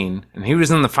 2014, and he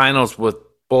was in the finals with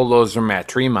Bulldozer Matt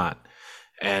Tremont.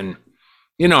 And,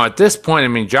 at this point, I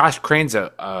mean, Josh Crane's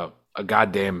a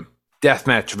goddamn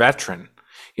deathmatch veteran,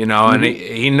 and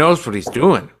he knows what he's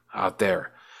doing out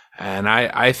there. And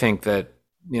I think that,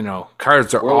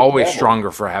 cards are always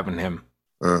stronger for having him.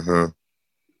 Uh-huh.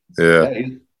 Yeah.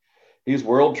 He's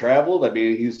world traveled. I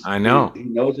mean, he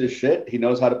knows his shit. He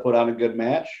knows how to put on a good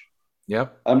match.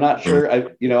 Yep. I'm not sure.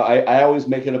 I always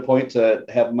make it a point to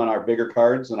have him on our bigger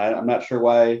cards, and I'm not sure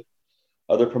why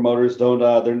other promoters don't.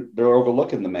 They're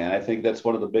overlooking the man. I think that's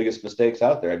one of the biggest mistakes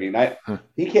out there. I mean,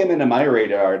 he came into my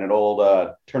radar in an old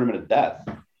Tournament of Death.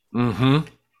 Mm-hmm.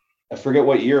 I forget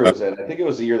what year it was in. I think it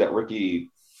was the year that Ricky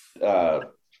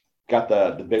got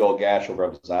the big old gash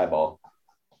over his eyeball.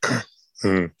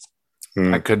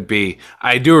 I could be.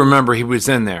 I do remember he was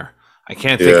in there. I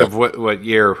can't think of what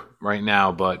year right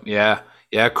now, but yeah,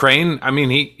 Crane. I mean,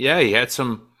 he had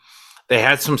some. They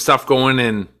had some stuff going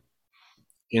in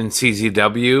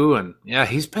CZW, and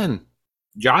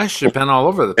Josh has been all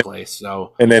over the place.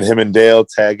 So, and then him and Dale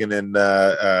tagging in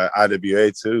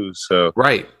IWA too. So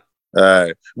right.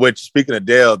 Which, speaking of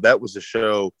Dale, that was a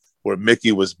show where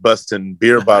Mickey was busting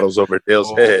beer bottles over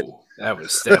Dale's head. That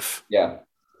was stiff. Yeah.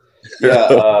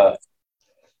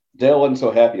 Dale wasn't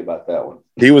so happy about that one.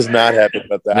 He was not happy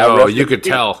about that. No, you could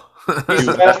tell. He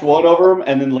smashed one over him,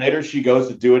 and then later she goes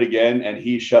to do it again, and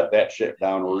he shut that shit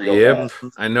down real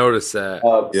fast. I noticed that.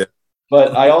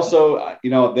 But I also,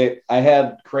 I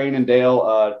had Crane and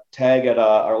Dale tag at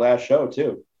our last show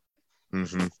too.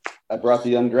 Mm-hmm. I brought the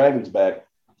Young Dragons back.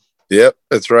 Yep,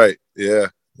 that's right. Yeah,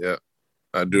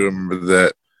 I do remember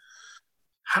that.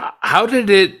 How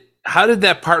did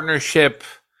that partnership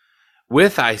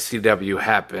with ICW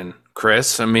happen,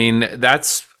 Chris? I mean,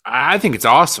 I think it's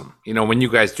awesome. When you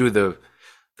guys do the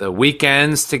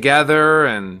weekends together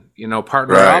and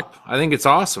partner up, I think it's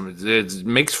awesome. It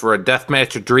makes for a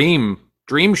deathmatch dream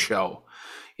show,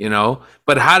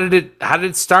 But how did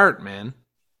it start, man?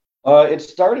 It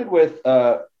started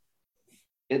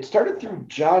through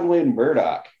John Wayne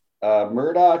Murdoch.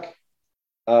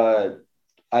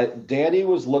 Danny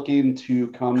was looking to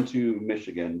come to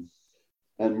Michigan,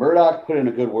 and Murdoch put in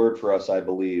a good word for us, I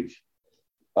believe,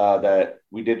 that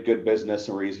we did good business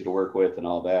and were easy to work with and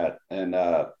all that. And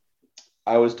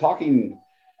I was talking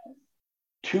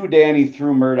to Danny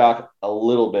through Murdoch a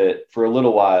little bit for a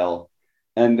little while,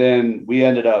 and then we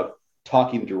ended up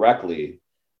talking directly.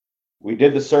 We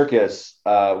did the circus.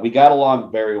 We got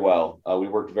along very well. We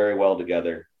worked very well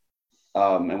together.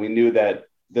 And we knew that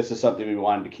this is something we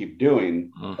wanted to keep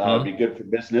doing. It'd be good for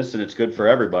business and it's good for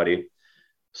everybody.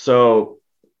 So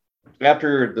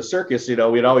after the circus, we'd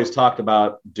always talked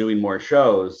about doing more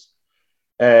shows.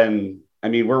 And I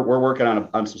mean, we're working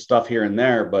on some stuff here and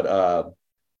there, but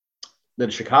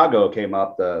then Chicago came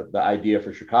up, the idea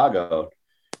for Chicago.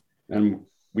 And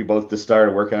we both just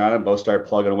started working on it, both started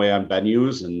plugging away on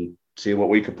venues and see what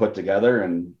we could put together.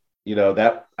 And,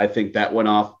 I think that went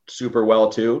off super well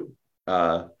too,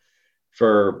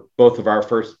 for both of our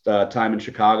first time in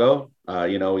Chicago.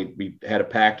 We had a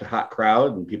packed, hot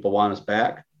crowd and people want us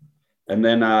back. And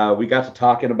then we got to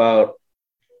talking about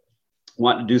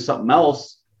wanting to do something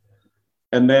else.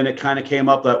 And then it kind of came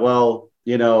up that,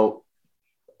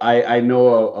 I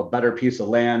know a better piece of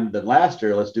land than last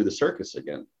year. Let's do the circus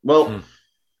again. Well,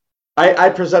 I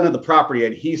presented the property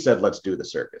and he said, let's do the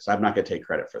circus. I'm not going to take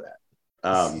credit for that.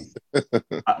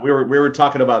 We were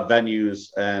talking about venues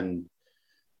and,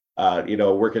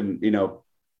 working,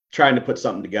 trying to put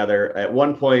something together. At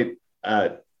one point,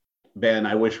 Ben,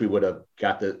 I wish we would have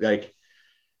got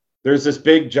there's this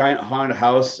big giant haunted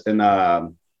house in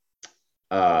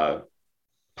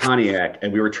Pontiac,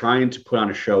 and we were trying to put on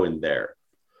a show in there.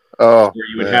 Oh, where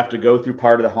you would have to go through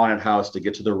part of the haunted house to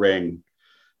get to the ring.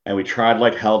 And we tried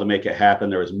like hell to make it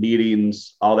happen. There was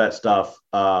meetings, all that stuff.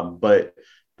 But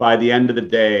by the end of the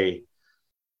day,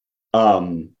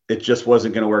 it just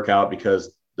wasn't going to work out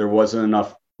because there wasn't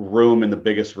enough room in the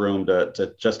biggest room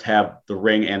to just have the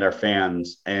ring and our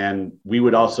fans. And they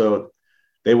would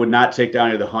not take down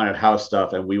any of the haunted house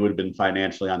stuff. And we would have been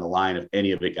financially on the line if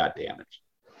any of it got damaged.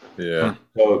 Yeah.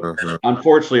 So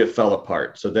unfortunately it fell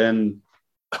apart. So then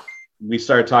we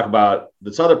started talking about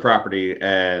this other property,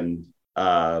 and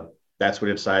that's when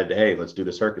we decided, hey, let's do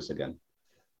the circus again.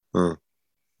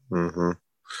 Mm-hmm.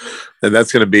 And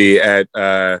that's going to be at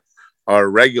our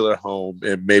regular home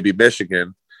in maybe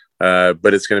Michigan,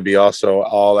 but it's going to be also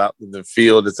all out in the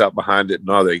field. It's out behind it and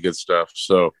all that good stuff.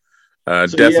 So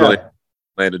definitely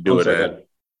plan to do it at.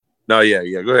 No, yeah.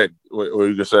 Go ahead. What were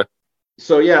you going to say?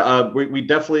 So we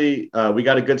definitely we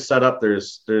got a good setup.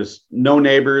 There's no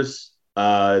neighbors.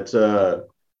 It's a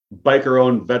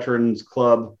biker-owned veterans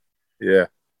club. Yeah.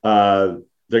 They're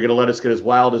going to let us get as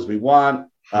wild as we want.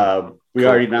 We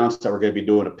already announced that we're going to be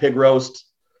doing a pig roast.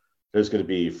 There's going to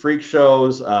be freak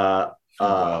shows.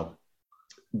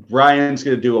 Brian's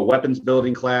going to do a weapons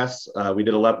building class. We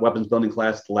did a weapons building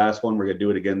class the last one. We're going to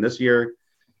do it again this year.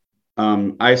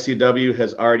 ICW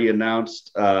has already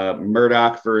announced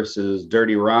Murdoch versus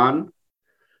Dirty Ron.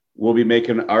 We'll be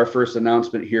making our first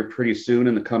announcement here pretty soon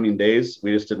in the coming days.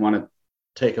 We just didn't want to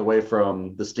take away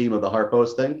from the steam of the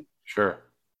Harpo's thing. Sure.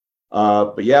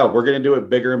 But yeah, we're going to do it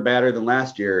bigger and badder than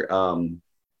last year.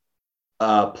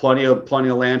 Plenty of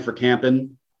land for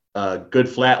camping. Good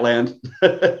flat land.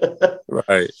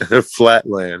 Right. Flat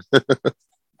land.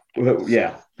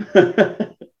 Yeah.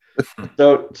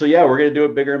 So yeah, we're going to do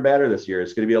it bigger and badder this year.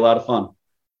 It's going to be a lot of fun.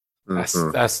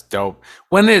 That's dope.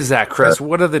 When is that, Chris?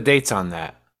 What are the dates on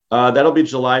that? That'll be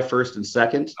July 1st and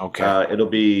 2nd.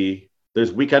 Okay.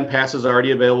 There's weekend passes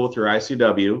already available through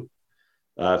ICW.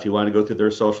 If you want to go through their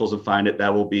socials and find it,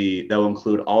 that will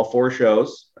include all 4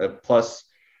 shows, plus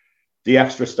the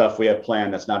extra stuff we have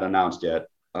planned that's not announced yet.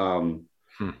 Or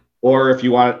if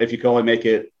you can only make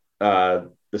it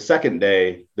the second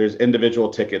day, there's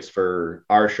individual tickets for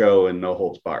our show and No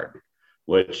Holds Barred,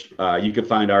 which you can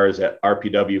find ours at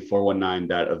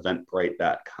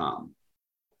rpw419.eventbrite.com.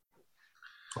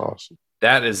 Awesome.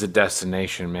 That is a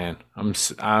destination, man.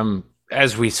 I'm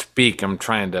as we speak, I'm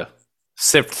trying to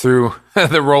sift through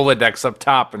the Rolodex up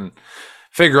top and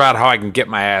figure out how I can get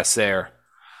my ass there.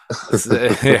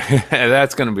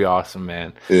 That's going to be awesome,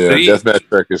 man. Yeah, Deathmatch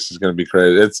Circus is going to be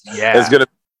crazy. It's going to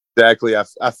be exactly.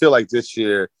 I feel like this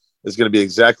year is going to be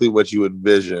exactly what you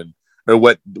envision, or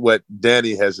what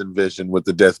Danny has envisioned with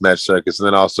the Deathmatch Circus, and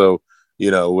then also,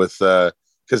 with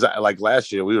because like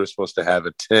last year we were supposed to have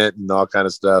a tent and all kind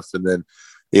of stuff, and then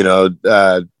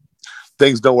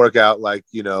things don't work out like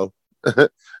you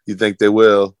think they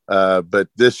will. But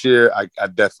this year I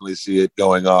definitely see it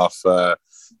going off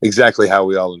exactly how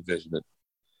we all envisioned it.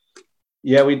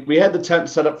 Yeah, we had the tent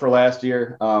set up for last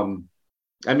year. I'm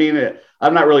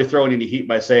not really throwing any heat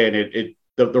by saying it.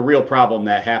 The real problem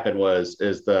that happened is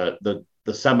the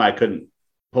semi couldn't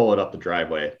pull it up the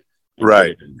driveway.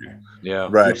 Right. Yeah.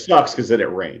 Right. Which sucks because then it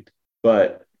rained.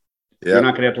 But you're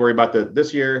not going to have to worry about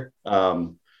this year.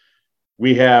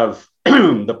 We have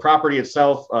the property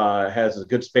itself has a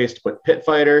good space to put pit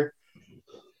fighter.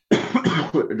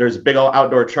 There's a big old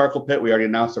outdoor charcoal pit. We already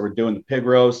announced that we're doing the pig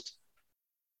roast.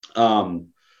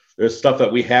 There's stuff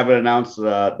that we haven't announced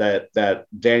that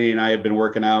Danny and I have been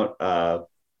working out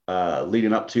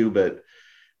leading up to, but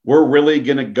we're really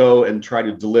going to go and try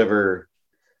to deliver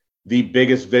the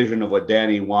biggest vision of what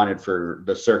Danny wanted for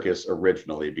the circus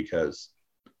originally, because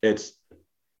this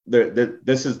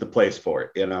is the place for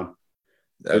it.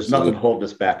 There's nothing holding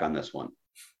us back on this one.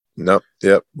 Nope.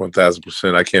 Yep.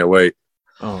 1,000%. I can't wait.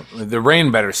 Oh, the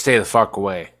rain better stay the fuck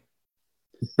away.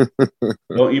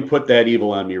 Don't you put that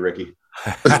evil on me, Ricky.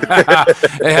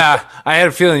 Yeah, I had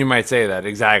a feeling you might say that.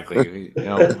 Exactly.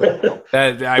 One of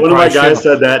my guys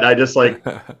said that, and I just like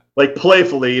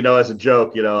playfully, as a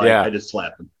joke, I just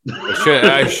slapped him.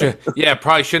 I should. Yeah,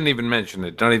 probably shouldn't even mention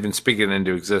it. Don't even speak it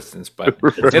into existence. But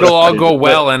it'll all go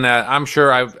well, and I'm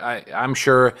sure. I'm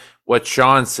sure what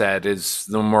Sean said is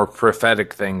the more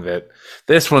prophetic thing, that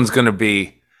this one's going to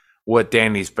be what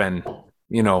Danny's been,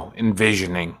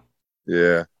 envisioning.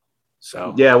 Yeah.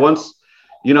 So yeah, once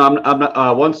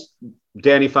once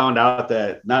Danny found out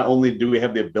that not only do we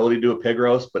have the ability to do a pig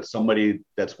roast, but somebody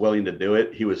that's willing to do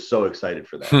it, he was so excited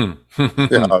for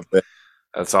that.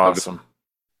 That's awesome.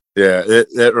 Yeah,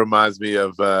 it reminds me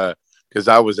of because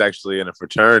I was actually in a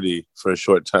fraternity for a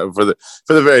short time, for the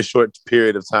very short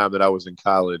period of time that I was in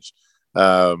college.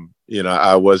 I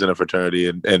was in a fraternity,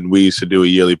 and we used to do a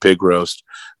yearly pig roast,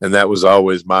 and that was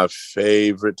always my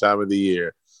favorite time of the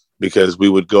year, because we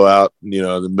would go out, in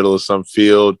the middle of some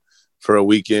field for a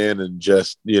weekend and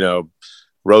just,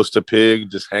 roast a pig,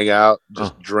 just hang out,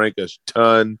 just drink a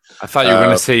ton. I thought you were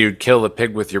going to say you'd kill the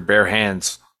pig with your bare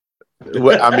hands. It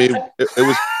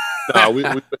was no, we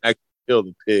wouldn't actually kill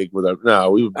the pig with our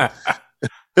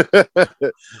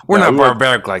We're not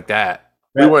barbaric like that.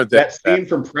 We weren't that scene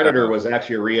from Predator was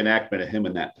actually a reenactment of him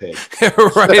and that pig.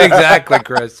 Right, exactly,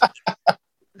 Chris.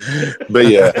 But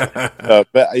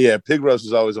yeah, pig roast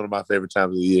is always one of my favorite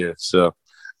times of the year. So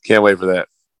can't wait for that.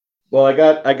 Well, I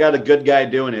got a good guy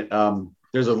doing it.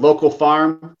 There's a local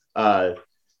farm.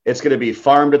 It's going to be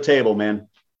farm to table, man.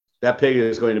 That pig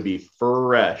is going to be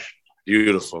fresh.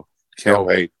 Beautiful. Can't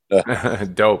wait.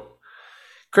 Dope.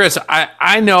 Chris,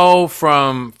 I know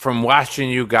from watching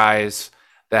you guys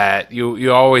that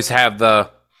you always have the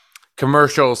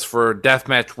commercials for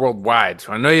Deathmatch Worldwide.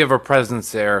 So I know you have a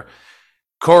presence there.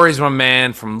 Corey's my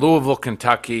man from Louisville,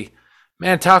 Kentucky.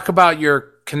 Man, talk about your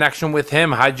connection with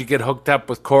him. How'd you get hooked up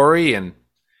with Corey and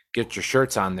get your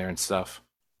shirts on there and stuff?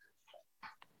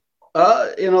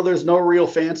 There's no real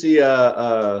fancy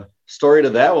story to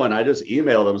that one. I just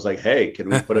emailed him. I was like, hey, can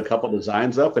we put a couple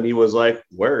designs up? And he was like,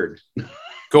 word.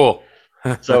 Cool.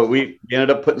 So we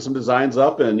ended up putting some designs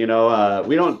up, and we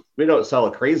don't sell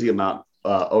a crazy amount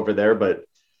over there, but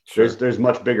sure, there's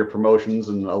much bigger promotions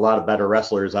and a lot of better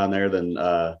wrestlers on there than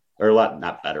or a lot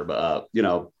not better, but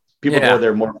people go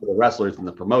there more for the wrestlers than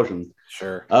the promotion.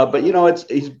 Sure. But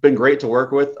he's been great to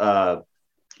work with.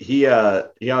 He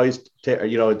always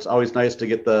it's always nice to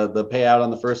get the payout on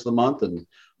the first of the month, and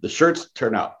the shirts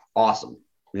turn out awesome.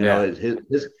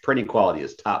 His printing quality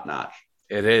is top notch.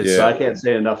 It is. Yeah. So I can't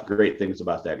say enough great things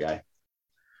about that guy.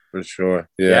 For sure.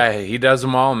 Yeah, he does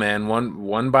them all, man.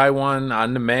 One by one,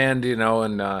 on demand,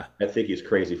 and I think he's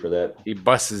crazy for that. He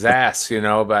busts his ass,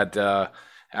 but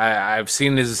I've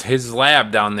seen his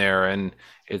lab down there, and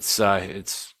it's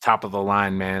top of the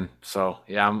line, man. So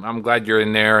yeah, I'm glad you're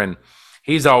in there, and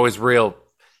he's always real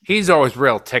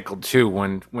tickled too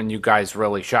when you guys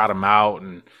really shot him out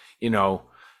and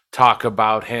talk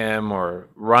about him or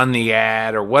run the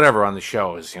ad or whatever on the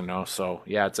shows, So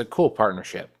yeah, it's a cool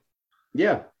partnership.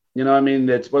 Yeah.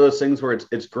 It's one of those things where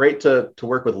it's great to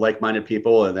work with like-minded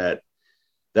people, and that,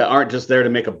 that aren't just there to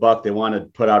make a buck. They want to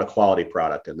put out a quality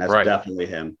product, and that's Right. definitely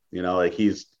him. You know, like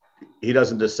he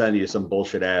doesn't just send you some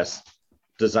bullshit ass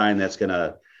design that's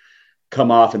gonna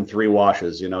come off in 3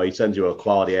 washes. You know, he sends you a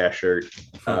quality ass shirt.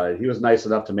 He was nice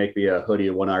enough to make me a hoodie,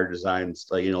 one of our designs,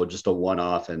 like, you know, just a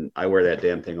one-off, and I wear that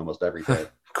damn thing almost every day.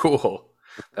 Cool.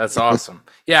 That's awesome.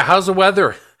 Yeah. How's the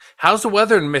weather? How's the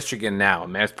weather in Michigan now,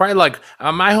 man? It's probably like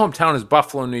my hometown is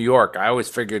Buffalo, New York. I always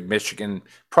figured Michigan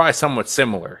probably somewhat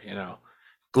similar, you know,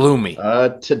 gloomy.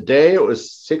 Today it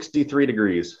was 63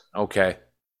 degrees. Okay.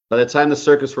 By the time the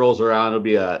circus rolls around, it'll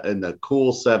be in the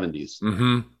cool 70s.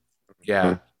 Mm-hmm.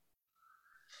 Yeah.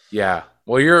 Yeah.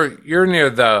 Well, you're near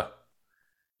the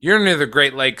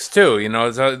Great Lakes too. You know,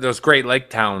 those Great Lake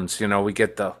towns. You know, we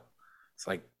get it's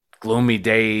like gloomy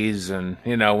days, and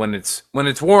you know when it's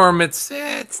warm, it's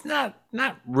not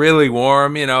really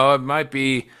warm. You know, it might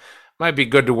be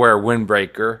good to wear a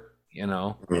windbreaker. You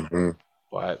know,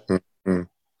 but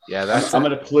yeah, I'm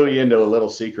going to clue you into a little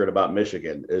secret about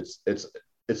Michigan. It's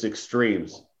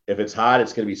extremes. If it's hot,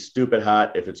 it's going to be stupid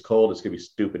hot. If it's cold, it's going to be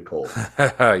stupid cold.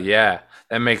 Yeah,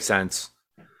 that makes sense.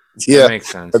 Yeah, that makes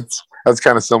sense. That's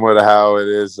kind of similar to how it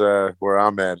is where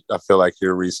I'm at. I feel like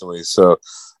here recently. So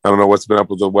I don't know what's been up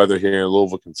with the weather here in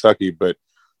Louisville, Kentucky, but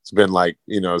it's been like,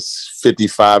 you know, it's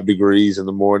 55 degrees in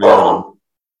the morning. And,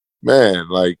 man,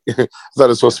 like I thought it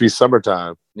was supposed to be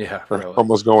summertime. Yeah, really.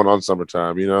 Almost going on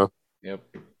summertime, you know? Yep.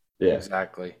 Yeah,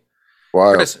 exactly.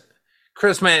 Wow.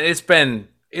 Chris, man, it's been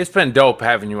dope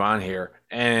having you on here,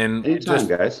 and anytime,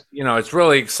 guys. You know, it's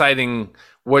really exciting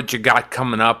what you got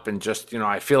coming up, and just, you know,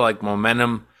 I feel like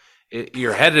momentum.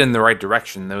 You're headed in the right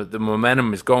direction. The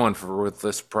momentum is going for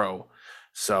Ruthless Pro.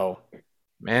 So,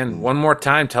 man, one more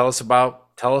time, tell us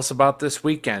about this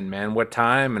weekend, man. What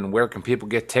time and where can people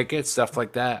get tickets, stuff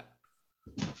like that?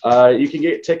 You can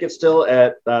get tickets still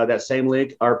at that same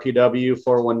link,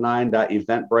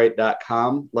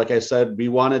 rpw419.eventbrite.com. Like I said, we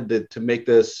wanted to make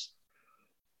this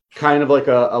kind of like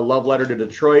a love letter to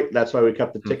Detroit. That's why we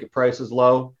kept the ticket prices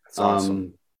low. That's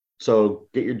awesome. So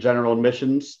get your general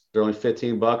admissions. They're only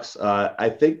 $15. I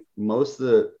think most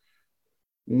of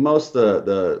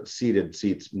the seated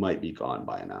seats might be gone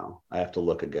by now. I have to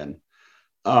look again.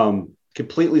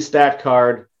 Completely stacked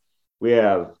card. We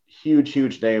have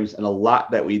huge names and a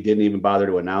lot that we didn't even bother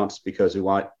to announce because we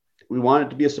want it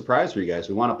to be a surprise for you guys.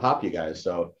 We want to pop you guys.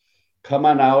 So come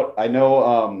on out. I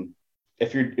know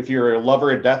if you're a lover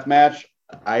of deathmatch,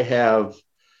 I have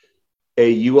a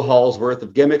U-Haul's worth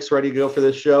of gimmicks ready to go for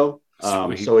this show.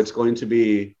 So it's going to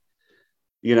be,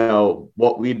 you know,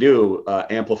 what we do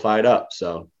amplified up.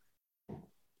 So,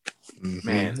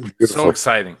 man, Beautiful. so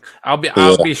exciting! I'll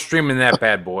be streaming that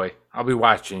bad boy. I'll be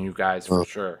watching you guys for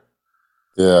sure.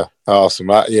 Yeah, awesome.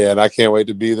 And I can't wait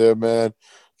to be there, man.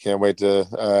 Can't wait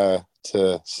to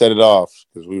set it off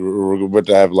because we're about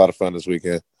to have a lot of fun this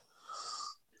weekend.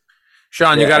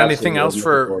 Sean, you got anything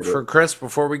absolutely. else for Chris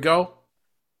before we go?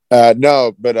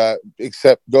 No, but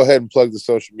except go ahead and plug the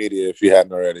social media if you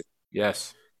hadn't already.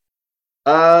 Yes.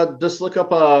 Just look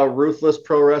up Ruthless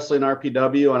Pro Wrestling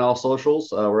RPW on all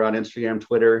socials. We're on Instagram,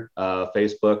 Twitter,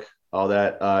 Facebook, all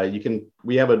that.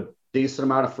 We have a decent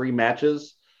amount of free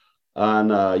matches on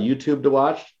YouTube to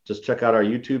watch. Just check out our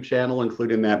YouTube channel,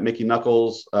 including that Mickey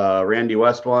Knuckles, Randy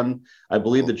West one. I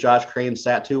believe the Josh Crane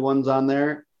Satu one's on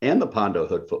there, and the Pondo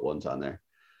Hoodfoot one's on there.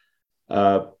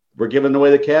 We're giving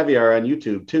away the caviar on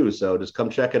YouTube too, so just come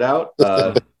check it out.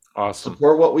 Awesome.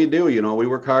 Support what we do. You know, we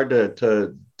work hard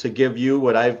to give you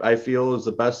what I feel is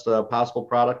the best possible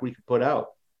product we could put out.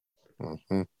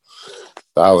 Mm-hmm.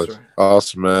 Solid. Right.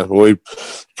 Awesome, man. Well, we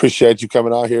appreciate you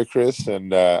coming out here, Chris,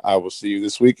 and I will see you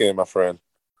this weekend, my friend.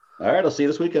 All right, I'll see you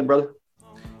this weekend, brother.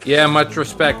 Yeah, much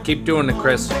respect. Keep doing it,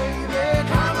 Chris.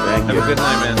 Thank you. Have a good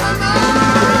night, man.